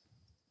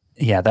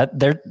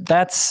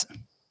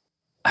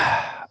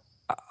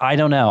I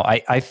don't know.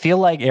 I feel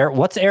like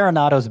what's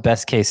Arenado's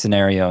best case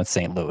scenario in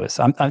St. Louis?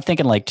 I'm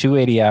thinking like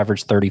 280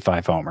 average,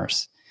 35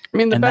 homers. I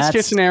mean, the best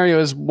case scenario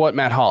is what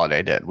Matt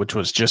Holliday did, which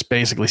was just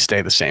basically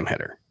stay the same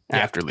hitter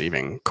after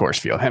leaving Coors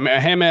Field. Him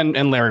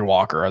and Larry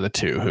Walker are the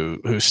two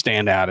who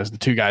stand out as the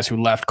two guys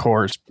who left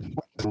Coors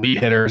elite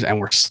hitters and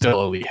were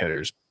still elite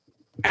hitters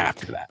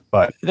after that.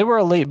 But they were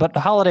elite, but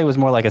Holliday was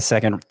more like a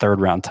second, third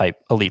round type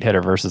elite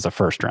hitter versus a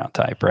first round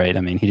type, right?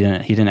 I mean, he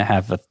didn't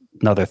have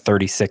another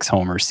 36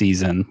 homer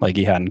season like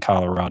he had in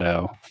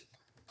Colorado.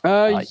 He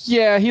lost.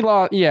 Yeah, he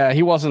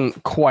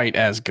wasn't quite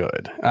as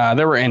good.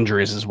 There were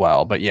injuries as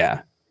well, but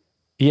yeah.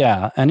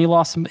 Yeah, and he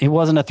wasn't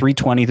a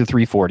 320 to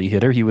 340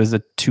 hitter. He was a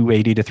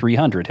 280 to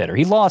 300 hitter.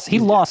 He lost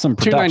some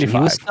production. He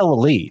was still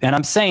elite. And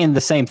I'm saying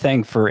the same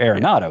thing for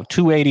Arenado,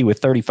 280 with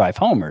 35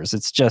 homers.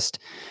 It's just,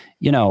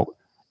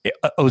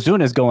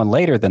 Ozuna is going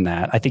later than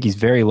that. I think he's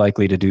very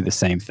likely to do the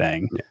same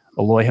thing. Yeah.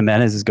 Eloy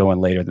Jimenez is going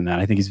later than that.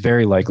 I think he's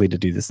very likely to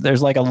do this.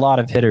 There's like a lot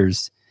of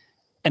hitters,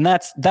 and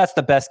that's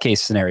the best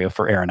case scenario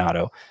for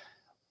Arenado.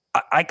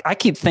 I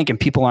keep thinking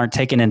people aren't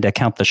taking into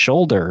account the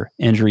shoulder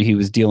injury he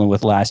was dealing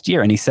with last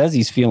year, and he says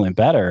he's feeling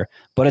better,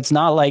 but it's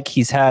not like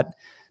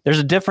there's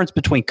a difference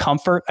between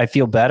comfort, I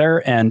feel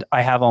better, and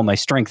I have all my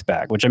strength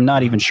back, which I'm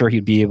not even sure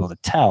he'd be able to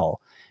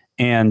tell.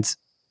 And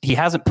he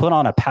hasn't put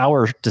on a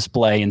power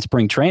display in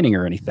spring training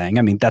or anything.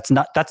 I mean, that's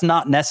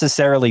not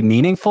necessarily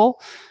meaningful,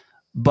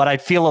 but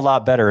I'd feel a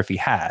lot better if he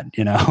had,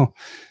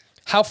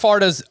 How far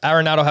does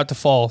Arenado have to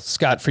fall,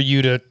 Scott, for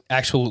you to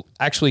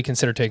actually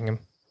consider taking him?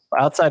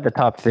 Outside the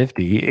top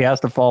 50, he has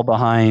to fall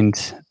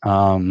behind.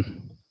 So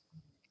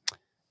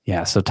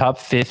top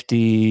 50,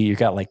 you've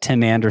got like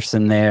Tim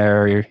Anderson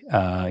there,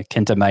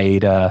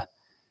 Kenta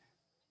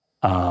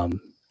Maeda,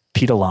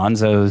 Pete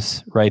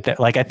Alonso's right there.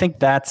 Like, I think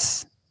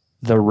that's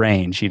the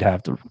range he'd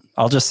have to.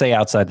 I'll just say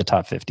outside the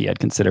top 50, I'd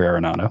consider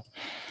Arenado.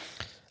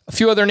 A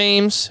few other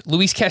names.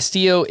 Luis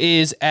Castillo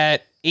is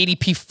at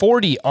ADP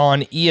 40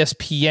 on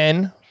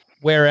ESPN,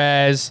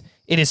 whereas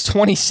it is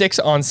 26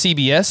 on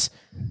CBS.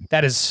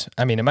 That is,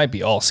 I mean, it might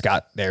be all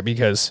Scott there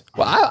because,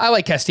 well, I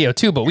like Castillo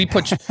too, but we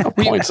put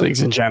points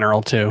leagues in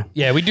general too.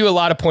 Yeah, we do a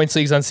lot of points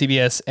leagues on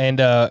CBS, and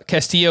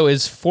Castillo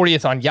is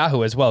 40th on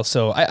Yahoo as well.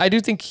 So I do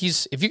think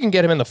if you can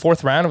get him in the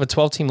 4th round of a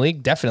 12-team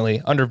league,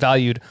 definitely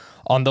undervalued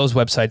on those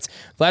websites.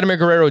 Vladimir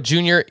Guerrero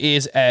Jr.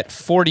 is at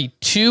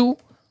 42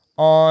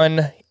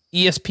 on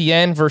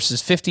ESPN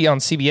versus 50 on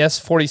CBS,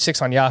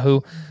 46 on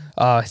Yahoo.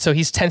 So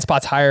he's 10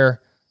 spots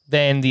higher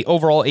than the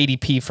overall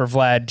ADP for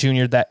Vlad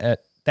Jr.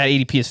 That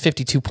ADP is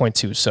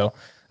 52.2, so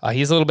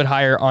he's a little bit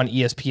higher on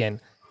ESPN.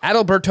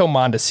 Adalberto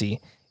Mondesi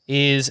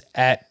is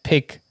at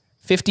pick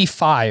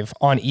 55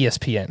 on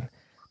ESPN.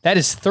 That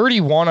is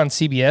 31 on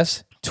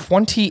CBS,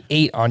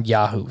 28 on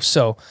Yahoo.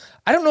 So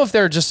I don't know if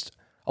there are just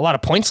a lot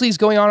of points leagues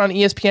going on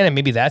ESPN, and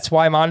maybe that's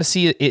why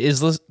Mondesi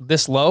is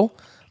this low.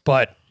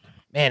 But,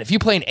 man, if you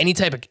play in any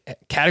type of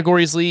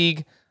categories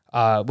league,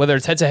 whether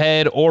it's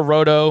head-to-head or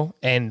roto,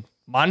 and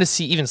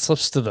Mondesi even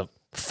slips to the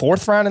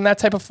 4th round in that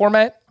type of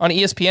format on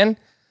ESPN,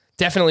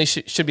 definitely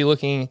should be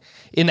looking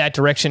in that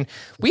direction.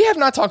 We have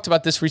not talked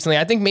about this recently.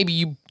 I think maybe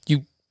you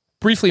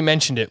briefly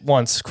mentioned it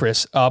once,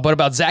 Chris, but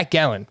about Zach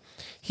Gallen.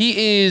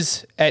 He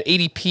is at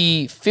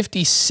ADP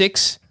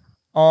 56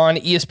 on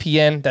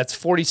ESPN. That's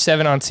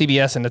 47 on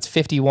CBS, and that's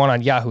 51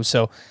 on Yahoo.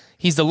 So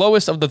he's the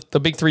lowest of the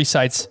big 3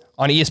 sites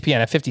on ESPN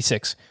at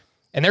 56.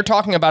 And they're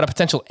talking about a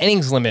potential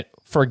innings limit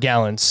for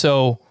Gallen.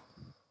 So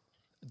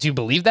do you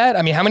believe that?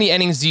 I mean, how many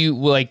innings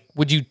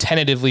would you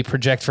tentatively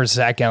project for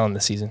Zach Gallen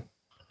this season?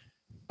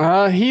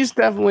 He's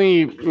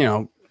definitely,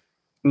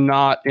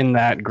 not in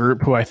that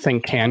group who I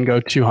think can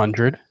go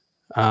 200.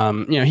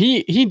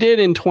 He did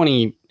in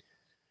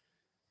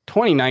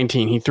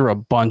 2019, he threw a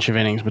bunch of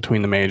innings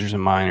between the majors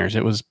and minors.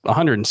 It was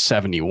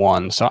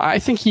 171. So I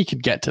think he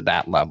could get to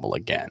that level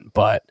again.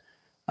 But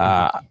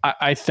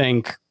I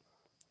think,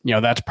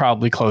 that's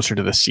probably closer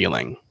to the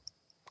ceiling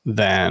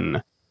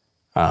than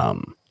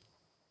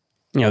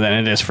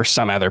it is for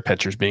some other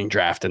pitchers being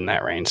drafted in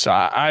that range. So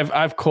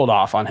I've cooled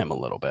off on him a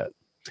little bit.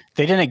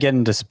 They didn't get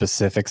into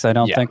specifics, I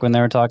don't think, when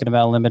they were talking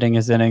about limiting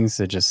his innings.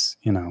 They just,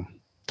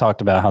 talked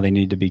about how they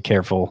need to be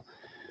careful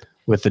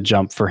with the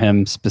jump for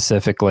him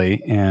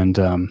specifically. And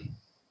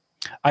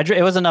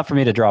it was enough for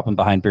me to drop him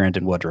behind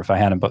Barrington Woodruff. I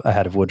had him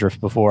ahead of Woodruff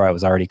before. I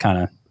was already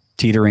kind of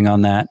teetering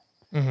on that.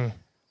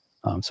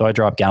 Mm-hmm. So I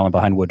dropped Gallen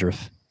behind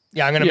Woodruff.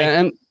 Yeah, I'm going to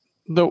and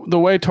the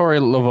way Torey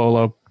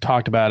Lovolo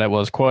talked about it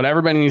was, quote,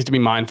 everybody needs to be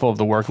mindful of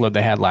the workload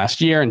they had last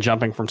year, and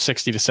jumping from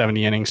 60 to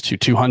 70 innings to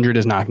 200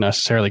 is not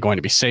necessarily going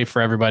to be safe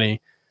for everybody.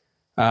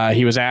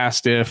 He was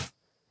asked if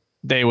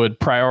they would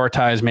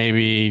prioritize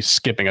maybe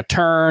skipping a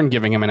turn,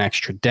 giving him an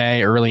extra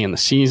day early in the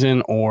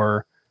season,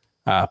 or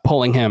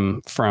pulling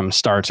him from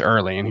starts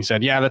early. And he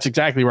said, yeah, that's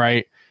exactly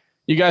right.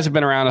 You guys have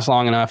been around us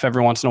long enough.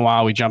 Every once in a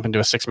while, we jump into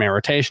a 6-man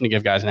rotation to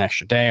give guys an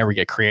extra day, or we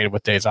get creative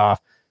with days off.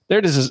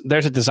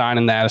 There's a design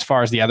in that. As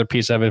far as the other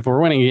piece of it, if we're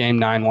winning a game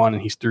 9-1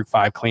 and he's through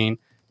 5 clean,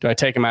 do I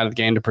take him out of the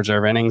game to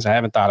preserve innings? I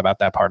haven't thought about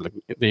that part of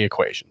the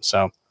equation.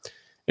 So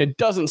it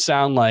doesn't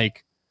sound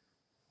like,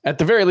 at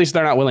the very least,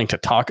 they're not willing to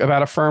talk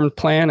about a firm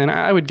plan. And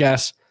I would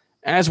guess,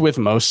 as with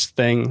most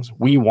things,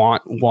 we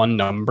want one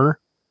number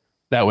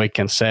that we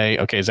can say,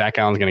 okay, Zach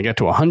Gallen's going to get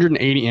to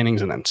 180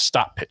 innings and then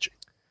stop pitching.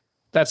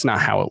 That's not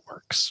how it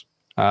works.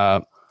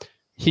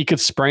 He could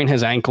sprain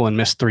his ankle and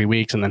miss 3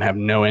 weeks and then have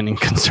no inning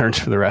concerns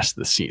for the rest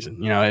of the season.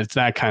 It's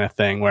that kind of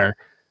thing where,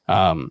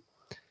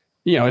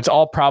 it's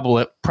all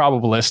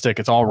probabilistic.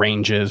 It's all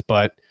ranges,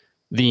 but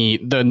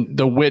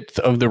the width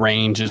of the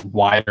range is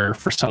wider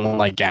for someone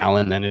like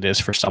Gallen than it is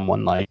for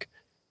someone like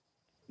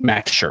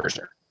Max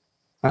Scherzer.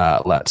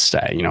 Let's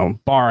say,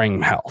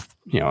 barring health,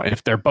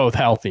 if they're both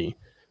healthy,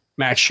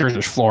 Max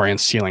Scherzer's floor and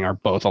ceiling are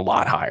both a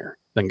lot higher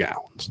than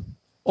Gallen's.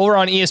 Over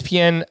on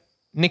ESPN,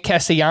 Nick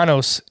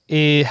Castellanos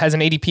has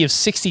an ADP of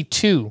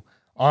 62.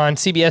 On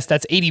CBS,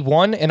 that's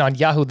 81, and on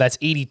Yahoo, that's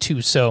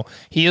 82. So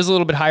he is a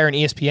little bit higher in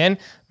ESPN,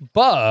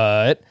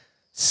 but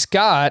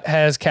Scott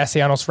has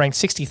Castellanos ranked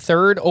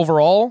 63rd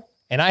overall,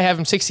 and I have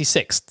him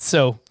 66th.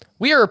 So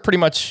we are pretty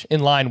much in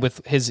line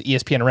with his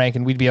ESPN rank,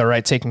 and we'd be all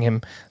right taking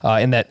him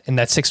in that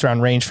 6th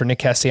round range for Nick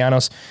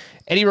Castellanos.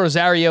 Eddie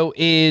Rosario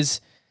is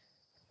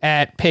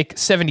at pick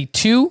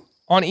 72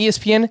 on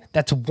ESPN.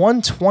 That's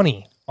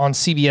 120 on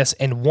CBS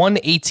and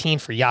 118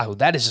 for Yahoo.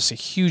 That is just a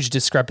huge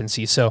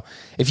discrepancy. So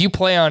if you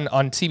play on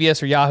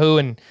CBS or Yahoo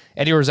and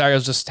Eddie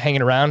Rosario's just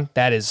hanging around,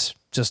 that is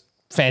just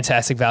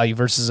fantastic value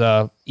versus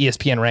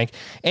ESPN rank.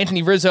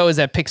 Anthony Rizzo is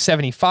at pick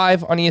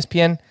 75 on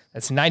ESPN.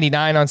 That's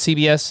 99 on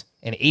CBS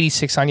and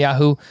 86 on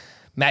Yahoo.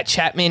 Matt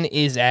Chapman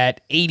is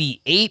at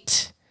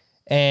 88,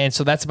 and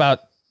so that's about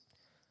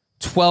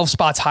 12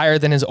 spots higher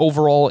than his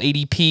overall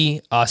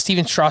ADP.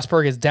 Steven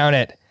Strasburg is down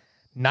at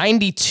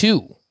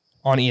 92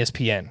 on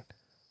ESPN.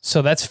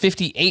 So that's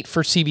 58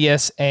 for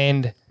CBS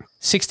and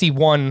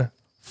 61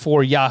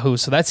 for Yahoo.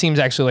 So that seems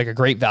actually like a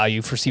great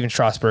value for Steven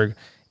Strasburg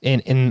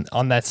in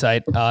on that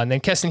side. And then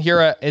Keston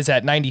Hiura is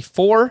at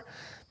 94.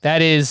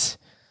 That's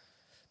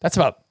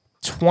about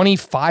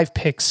 25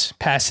 picks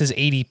past his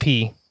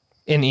ADP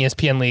in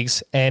ESPN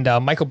leagues. And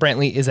Michael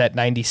Brantley is at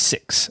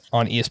 96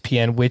 on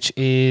ESPN, which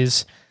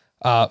is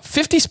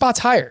 50 spots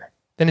higher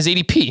than his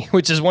ADP,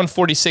 which is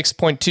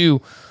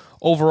 146.2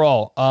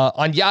 overall.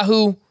 On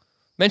Yahoo,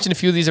 mentioned a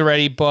few of these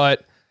already,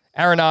 but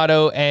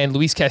Arenado and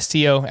Luis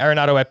Castillo.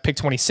 Arenado at pick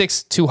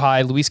 26, too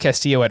high. Luis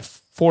Castillo at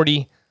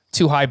 40,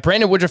 too high.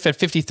 Brandon Woodruff at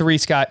 53.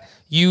 Scott,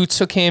 you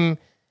took him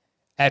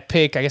at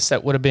pick, I guess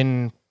that would have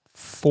been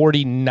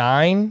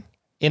 49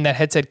 in that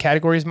head-to-head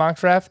categories mock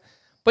draft.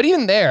 But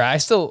even there, I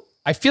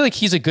feel like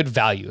he's a good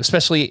value,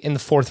 especially in the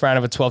fourth round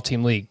of a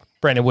 12-team league.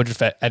 Brandon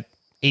Woodruff at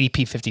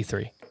ADP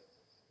 53.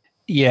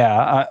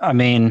 Yeah, I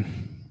mean,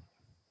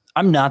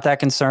 I'm not that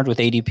concerned with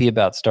ADP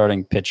about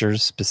starting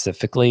pitchers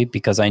specifically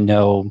because I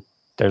know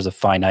there's a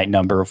finite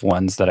number of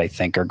ones that I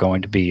think are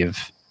going to be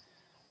of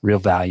real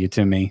value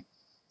to me.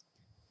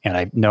 And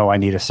I know I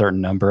need a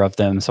certain number of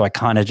them. So I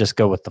kind of just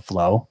go with the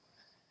flow.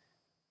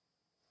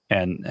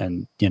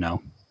 And you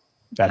know,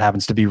 that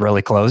happens to be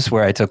really close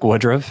where I took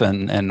Woodruff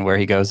and where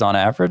he goes on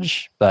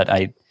average. But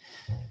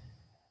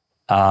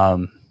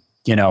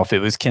you know, if it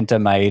was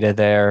Kenta Maeda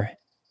there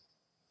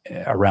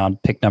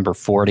around pick number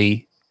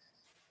 40,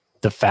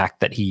 the fact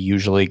that he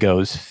usually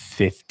goes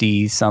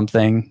 50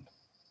 something,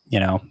 you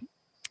know,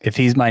 if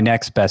he's my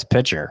next best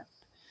pitcher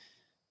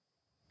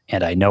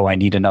and I know I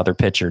need another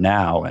pitcher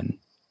now, and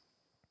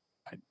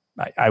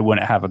I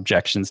wouldn't have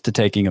objections to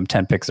taking him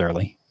 10 picks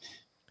early.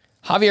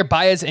 Javier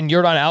Baez and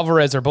Yordan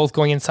Alvarez are both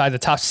going inside the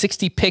top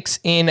 60 picks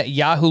in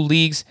Yahoo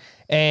leagues.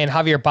 And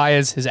Javier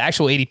Baez, his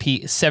actual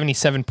ADP is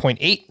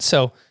 77.8.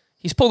 So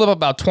he's pulled up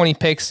about 20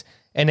 picks.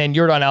 And then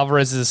Yordan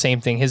Alvarez is the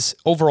same thing. His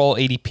overall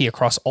ADP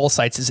across all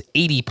sites is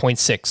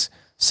 80.6.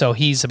 So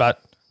he's about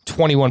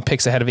 21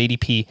 picks ahead of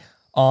ADP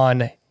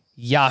on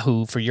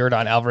Yahoo for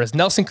Yordan Alvarez.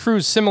 Nelson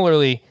Cruz,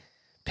 similarly,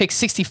 pick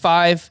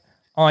 65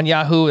 on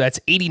Yahoo. That's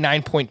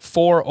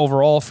 89.4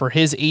 overall for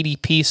his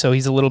ADP. So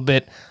he's a little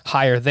bit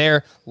higher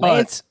there.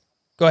 Lance,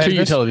 go ahead. 2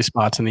 utility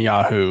spots in the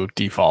Yahoo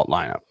default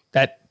lineup.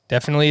 That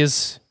definitely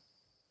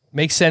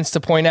makes sense to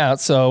point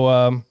out.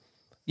 So,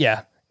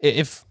 yeah,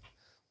 if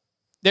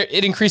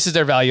it increases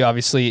their value,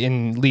 obviously,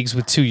 in leagues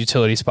with 2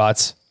 utility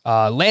spots.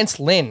 Lance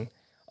Lynn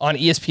on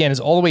ESPN is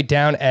all the way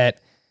down at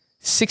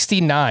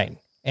 69.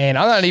 And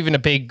I'm not even a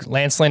big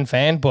Lance Lynn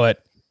fan,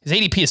 but his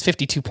ADP is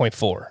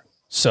 52.4.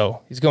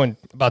 So he's going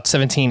about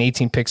 17,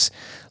 18 picks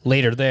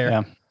later there.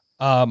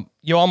 Yeah.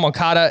 Yoel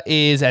Moncada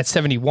is at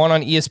 71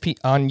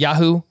 on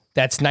Yahoo.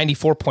 That's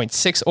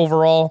 94.6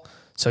 overall.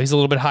 So he's a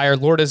little bit higher.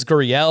 Lourdes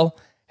Gurriel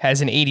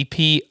has an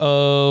ADP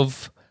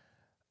of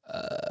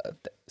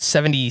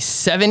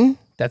 77.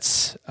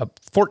 That's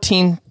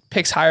 14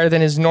 picks higher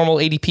than his normal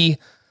ADP.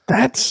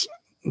 That's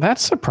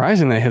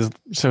surprising that his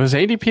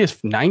ADP is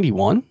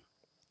 91.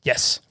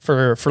 Yes,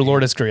 for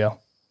Lourdes Gurriel.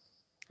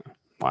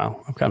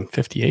 Wow, I've got him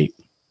 58.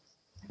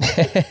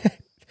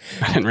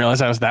 I didn't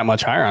realize I was that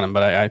much higher on him,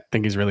 but I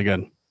think he's really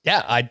good.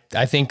 Yeah,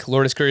 I think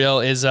Lourdes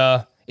Gurriel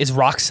is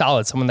rock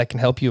solid, someone that can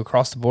help you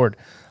across the board.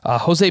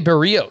 Jose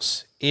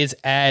Berrios is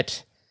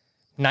at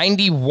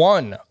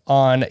 91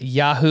 on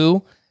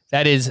Yahoo.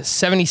 That is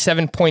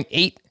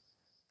 77.8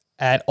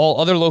 at all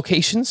other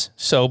locations,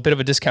 so a bit of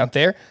a discount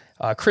there.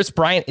 Chris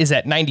Bryant is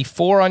at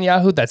 94 on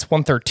Yahoo. That's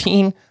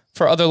 113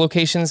 for other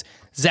locations.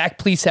 Zach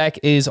Plesac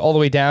is all the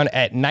way down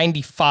at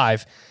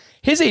 95.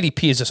 His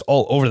ADP is just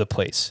all over the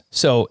place.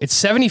 So it's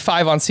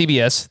 75 on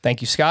CBS.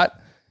 Thank you, Scott.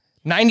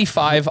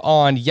 95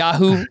 on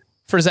Yahoo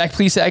for Zach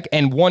Plesac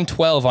and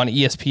 112 on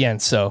ESPN.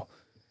 So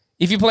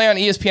if you play on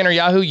ESPN or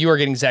Yahoo, you are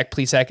getting Zach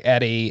Plesac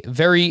at a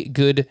very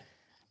good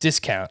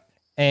discount.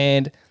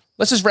 And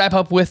let's just wrap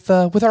up with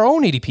our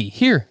own ADP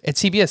here at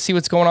CBS, see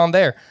what's going on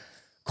there.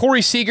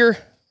 Corey Seager,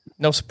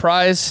 no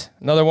surprise,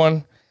 another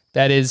one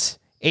that is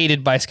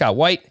aided by Scott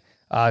White.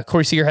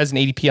 Corey Seager has an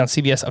ADP on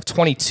CBS of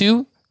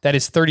 22. That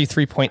is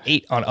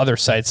 33.8 on other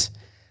sites.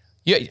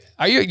 Yeah,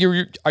 are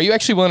you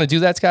actually willing to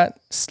do that, Scott?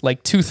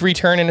 Like 2-3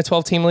 turn in a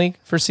 12-team league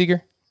for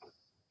Seager?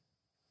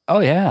 Oh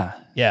yeah.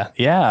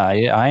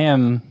 I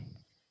am.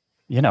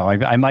 You know,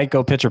 I might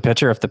go pitcher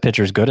if the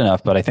pitcher's good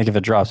enough, but I think if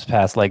it drops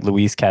past like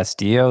Luis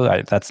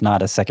Castillo, that's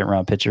not a second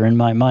round pitcher in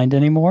my mind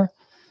anymore.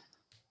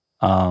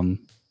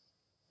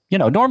 You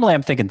know, normally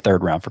I'm thinking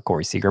third round for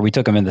Corey Seager. We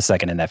took him in the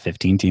second in that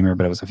 15-teamer,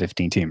 but it was a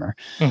 15-teamer.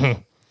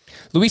 Mm-hmm.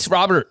 Luis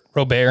Robert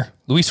on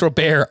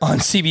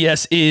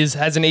CBS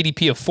has an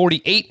ADP of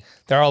 48.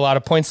 There are a lot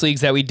of points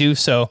leagues that we do.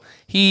 So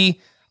I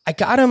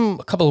got him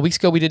a couple of weeks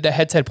ago. We did a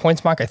head-to-head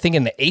points mock, I think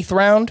in the 8th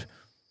round.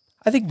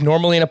 I think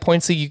normally in a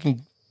points league, you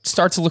can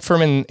start to look for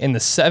him in the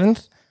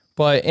 7th,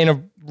 but in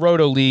a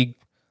roto league,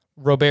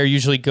 Robert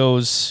usually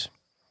goes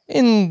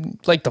in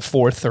like the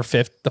 4th or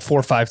 5th, the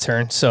 4-5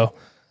 turn. So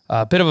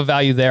a bit of a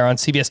value there on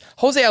CBS.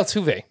 Jose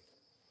Altuve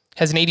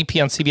has an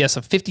ADP on CBS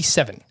of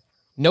 57.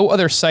 No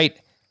other site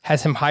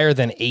has him higher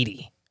than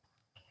 80.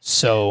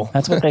 So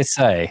that's what they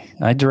say.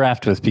 I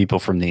draft with people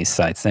from these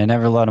sites. They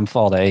never let them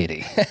fall to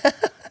 80.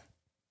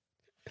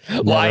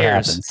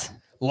 Liars.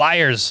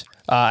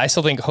 I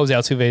still think Jose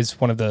Altuve is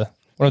one of the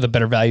one of the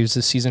better values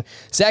this season.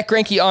 Zach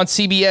Greinke on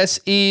CBS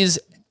is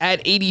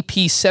at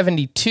ADP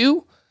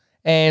 72,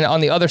 and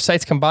on the other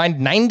sites combined,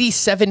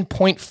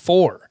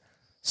 97.4.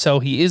 So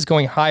he is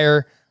going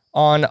higher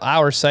on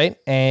our site,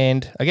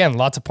 and again,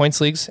 lots of points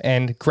leagues,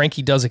 and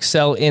Greinke does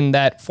excel in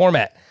that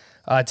format.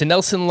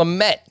 Dinelson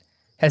Lamet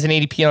has an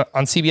ADP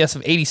on CBS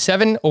of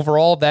 87.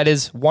 Overall, that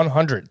is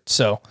 100.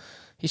 So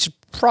he should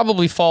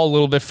probably fall a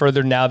little bit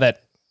further now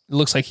that it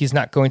looks like he's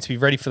not going to be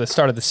ready for the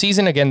start of the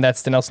season. Again,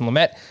 that's Dinelson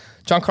Lamet.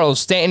 Giancarlo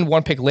Stanton,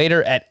 one pick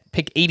later at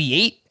pick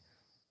 88.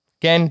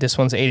 Again, this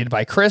one's aided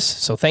by Chris,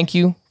 so thank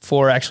you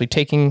for actually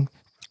taking...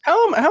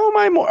 How am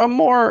I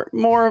more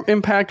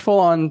impactful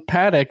on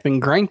Paddock than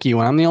Greinke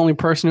when I'm the only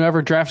person who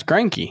ever drafts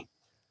Greinke?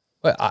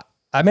 Well,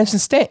 I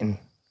mentioned Stanton.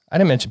 I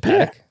didn't mention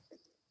Paddock. Yeah.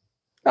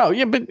 Oh,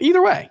 yeah, but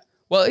either way.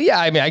 Well, yeah,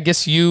 I mean, I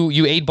guess you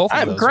aid both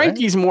of those,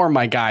 Greinke's right? more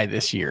my guy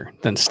this year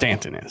than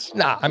Stanton is.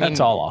 Nah, I mean, that's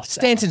all I'll say.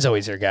 Stanton's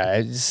always your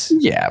guy.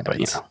 Yeah, but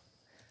you know.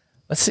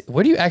 Let's see.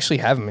 Where do you actually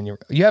have him?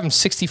 You have him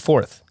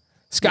 64th.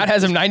 Scott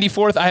has him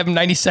 94th. I have him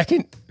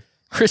 92nd.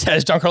 Chris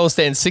has Giancarlo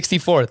Stanton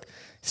 64th.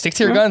 Stick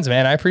to your guns,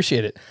 man. I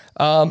appreciate it.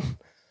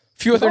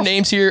 Few other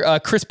names here.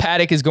 Chris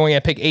Paddock is going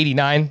at pick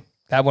 89.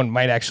 That one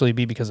might actually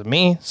be because of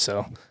me.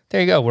 So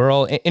there you go. We're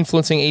all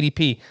influencing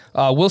ADP.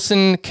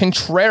 Wilson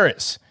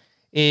Contreras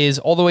is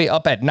all the way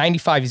up at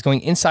 95. He's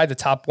going inside the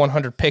top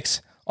 100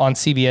 picks on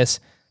CBS.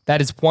 That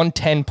is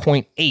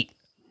 110.8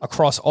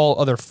 across all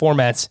other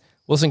formats.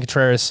 Wilson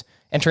Contreras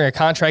entering a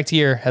contract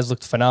year has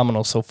looked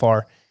phenomenal so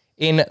far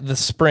in the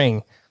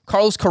spring.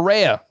 Carlos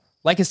Correa,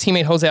 like his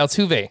teammate Jose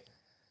Altuve,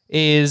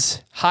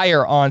 is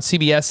higher on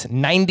CBS,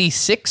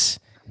 96,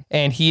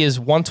 and he is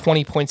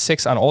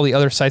 120.6 on all the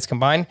other sites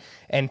combined.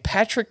 And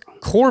Patrick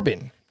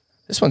Corbin,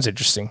 this one's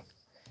interesting.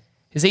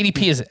 His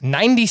ADP is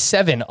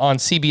 97 on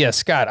CBS.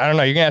 Scott, I don't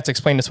know. You're going to have to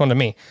explain this one to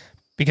me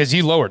because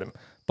you lowered him.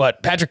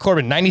 But Patrick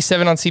Corbin,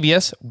 97 on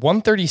CBS,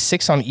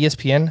 136 on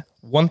ESPN,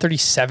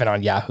 137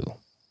 on Yahoo.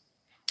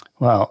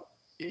 Well,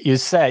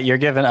 you're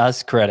giving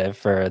us credit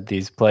for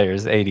these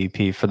players'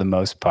 ADP for the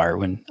most part,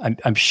 when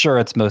I'm sure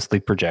it's mostly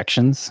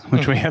projections,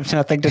 which we have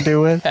nothing to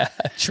do with.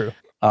 True.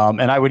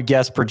 And I would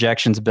guess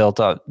projections built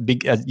up,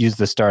 use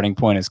the starting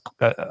point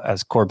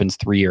as Corbin's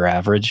 3-year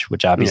average,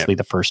 which obviously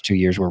the first 2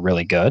 years were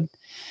really good.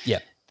 Yeah.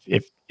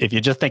 If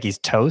you just think he's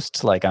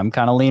toast, like I'm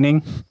kind of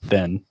leaning,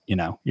 then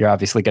you're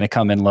obviously going to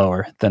come in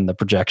lower than the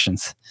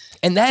projections.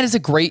 And that is a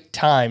great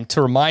time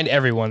to remind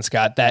everyone,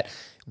 Scott, that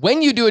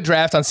when you do a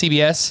draft on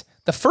CBS,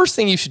 the first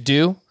thing you should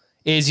do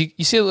is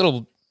you see a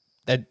little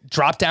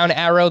drop down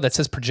arrow that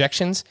says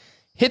projections.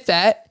 Hit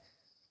that.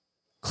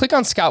 Click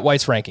on Scott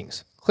White's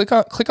rankings. Click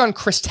on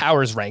Chris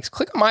Towers' ranks.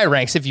 Click on my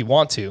ranks if you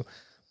want to,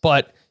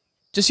 but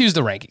just use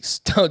the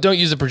rankings. Don't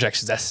use the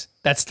projections.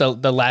 That's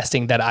the last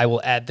thing that I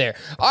will add there.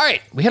 All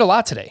right, we hit a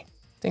lot today.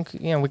 I think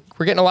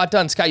we're getting a lot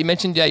done. Scott, you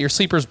mentioned that your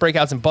sleepers,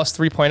 breakouts, and bust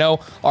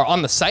 3.0 are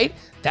on the site.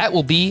 That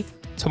will be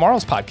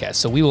tomorrow's podcast,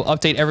 so we will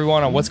update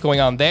everyone on what's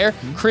going on there.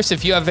 Chris,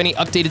 if you have any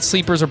updated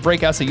sleepers or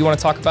breakouts that you want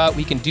to talk about,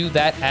 we can do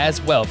that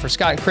as well. For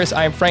Scott and Chris,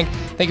 I am Frank.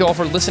 Thank you all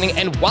for listening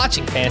and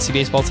watching Fantasy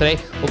Baseball today.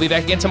 We'll be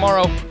back again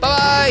tomorrow.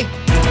 Bye-bye.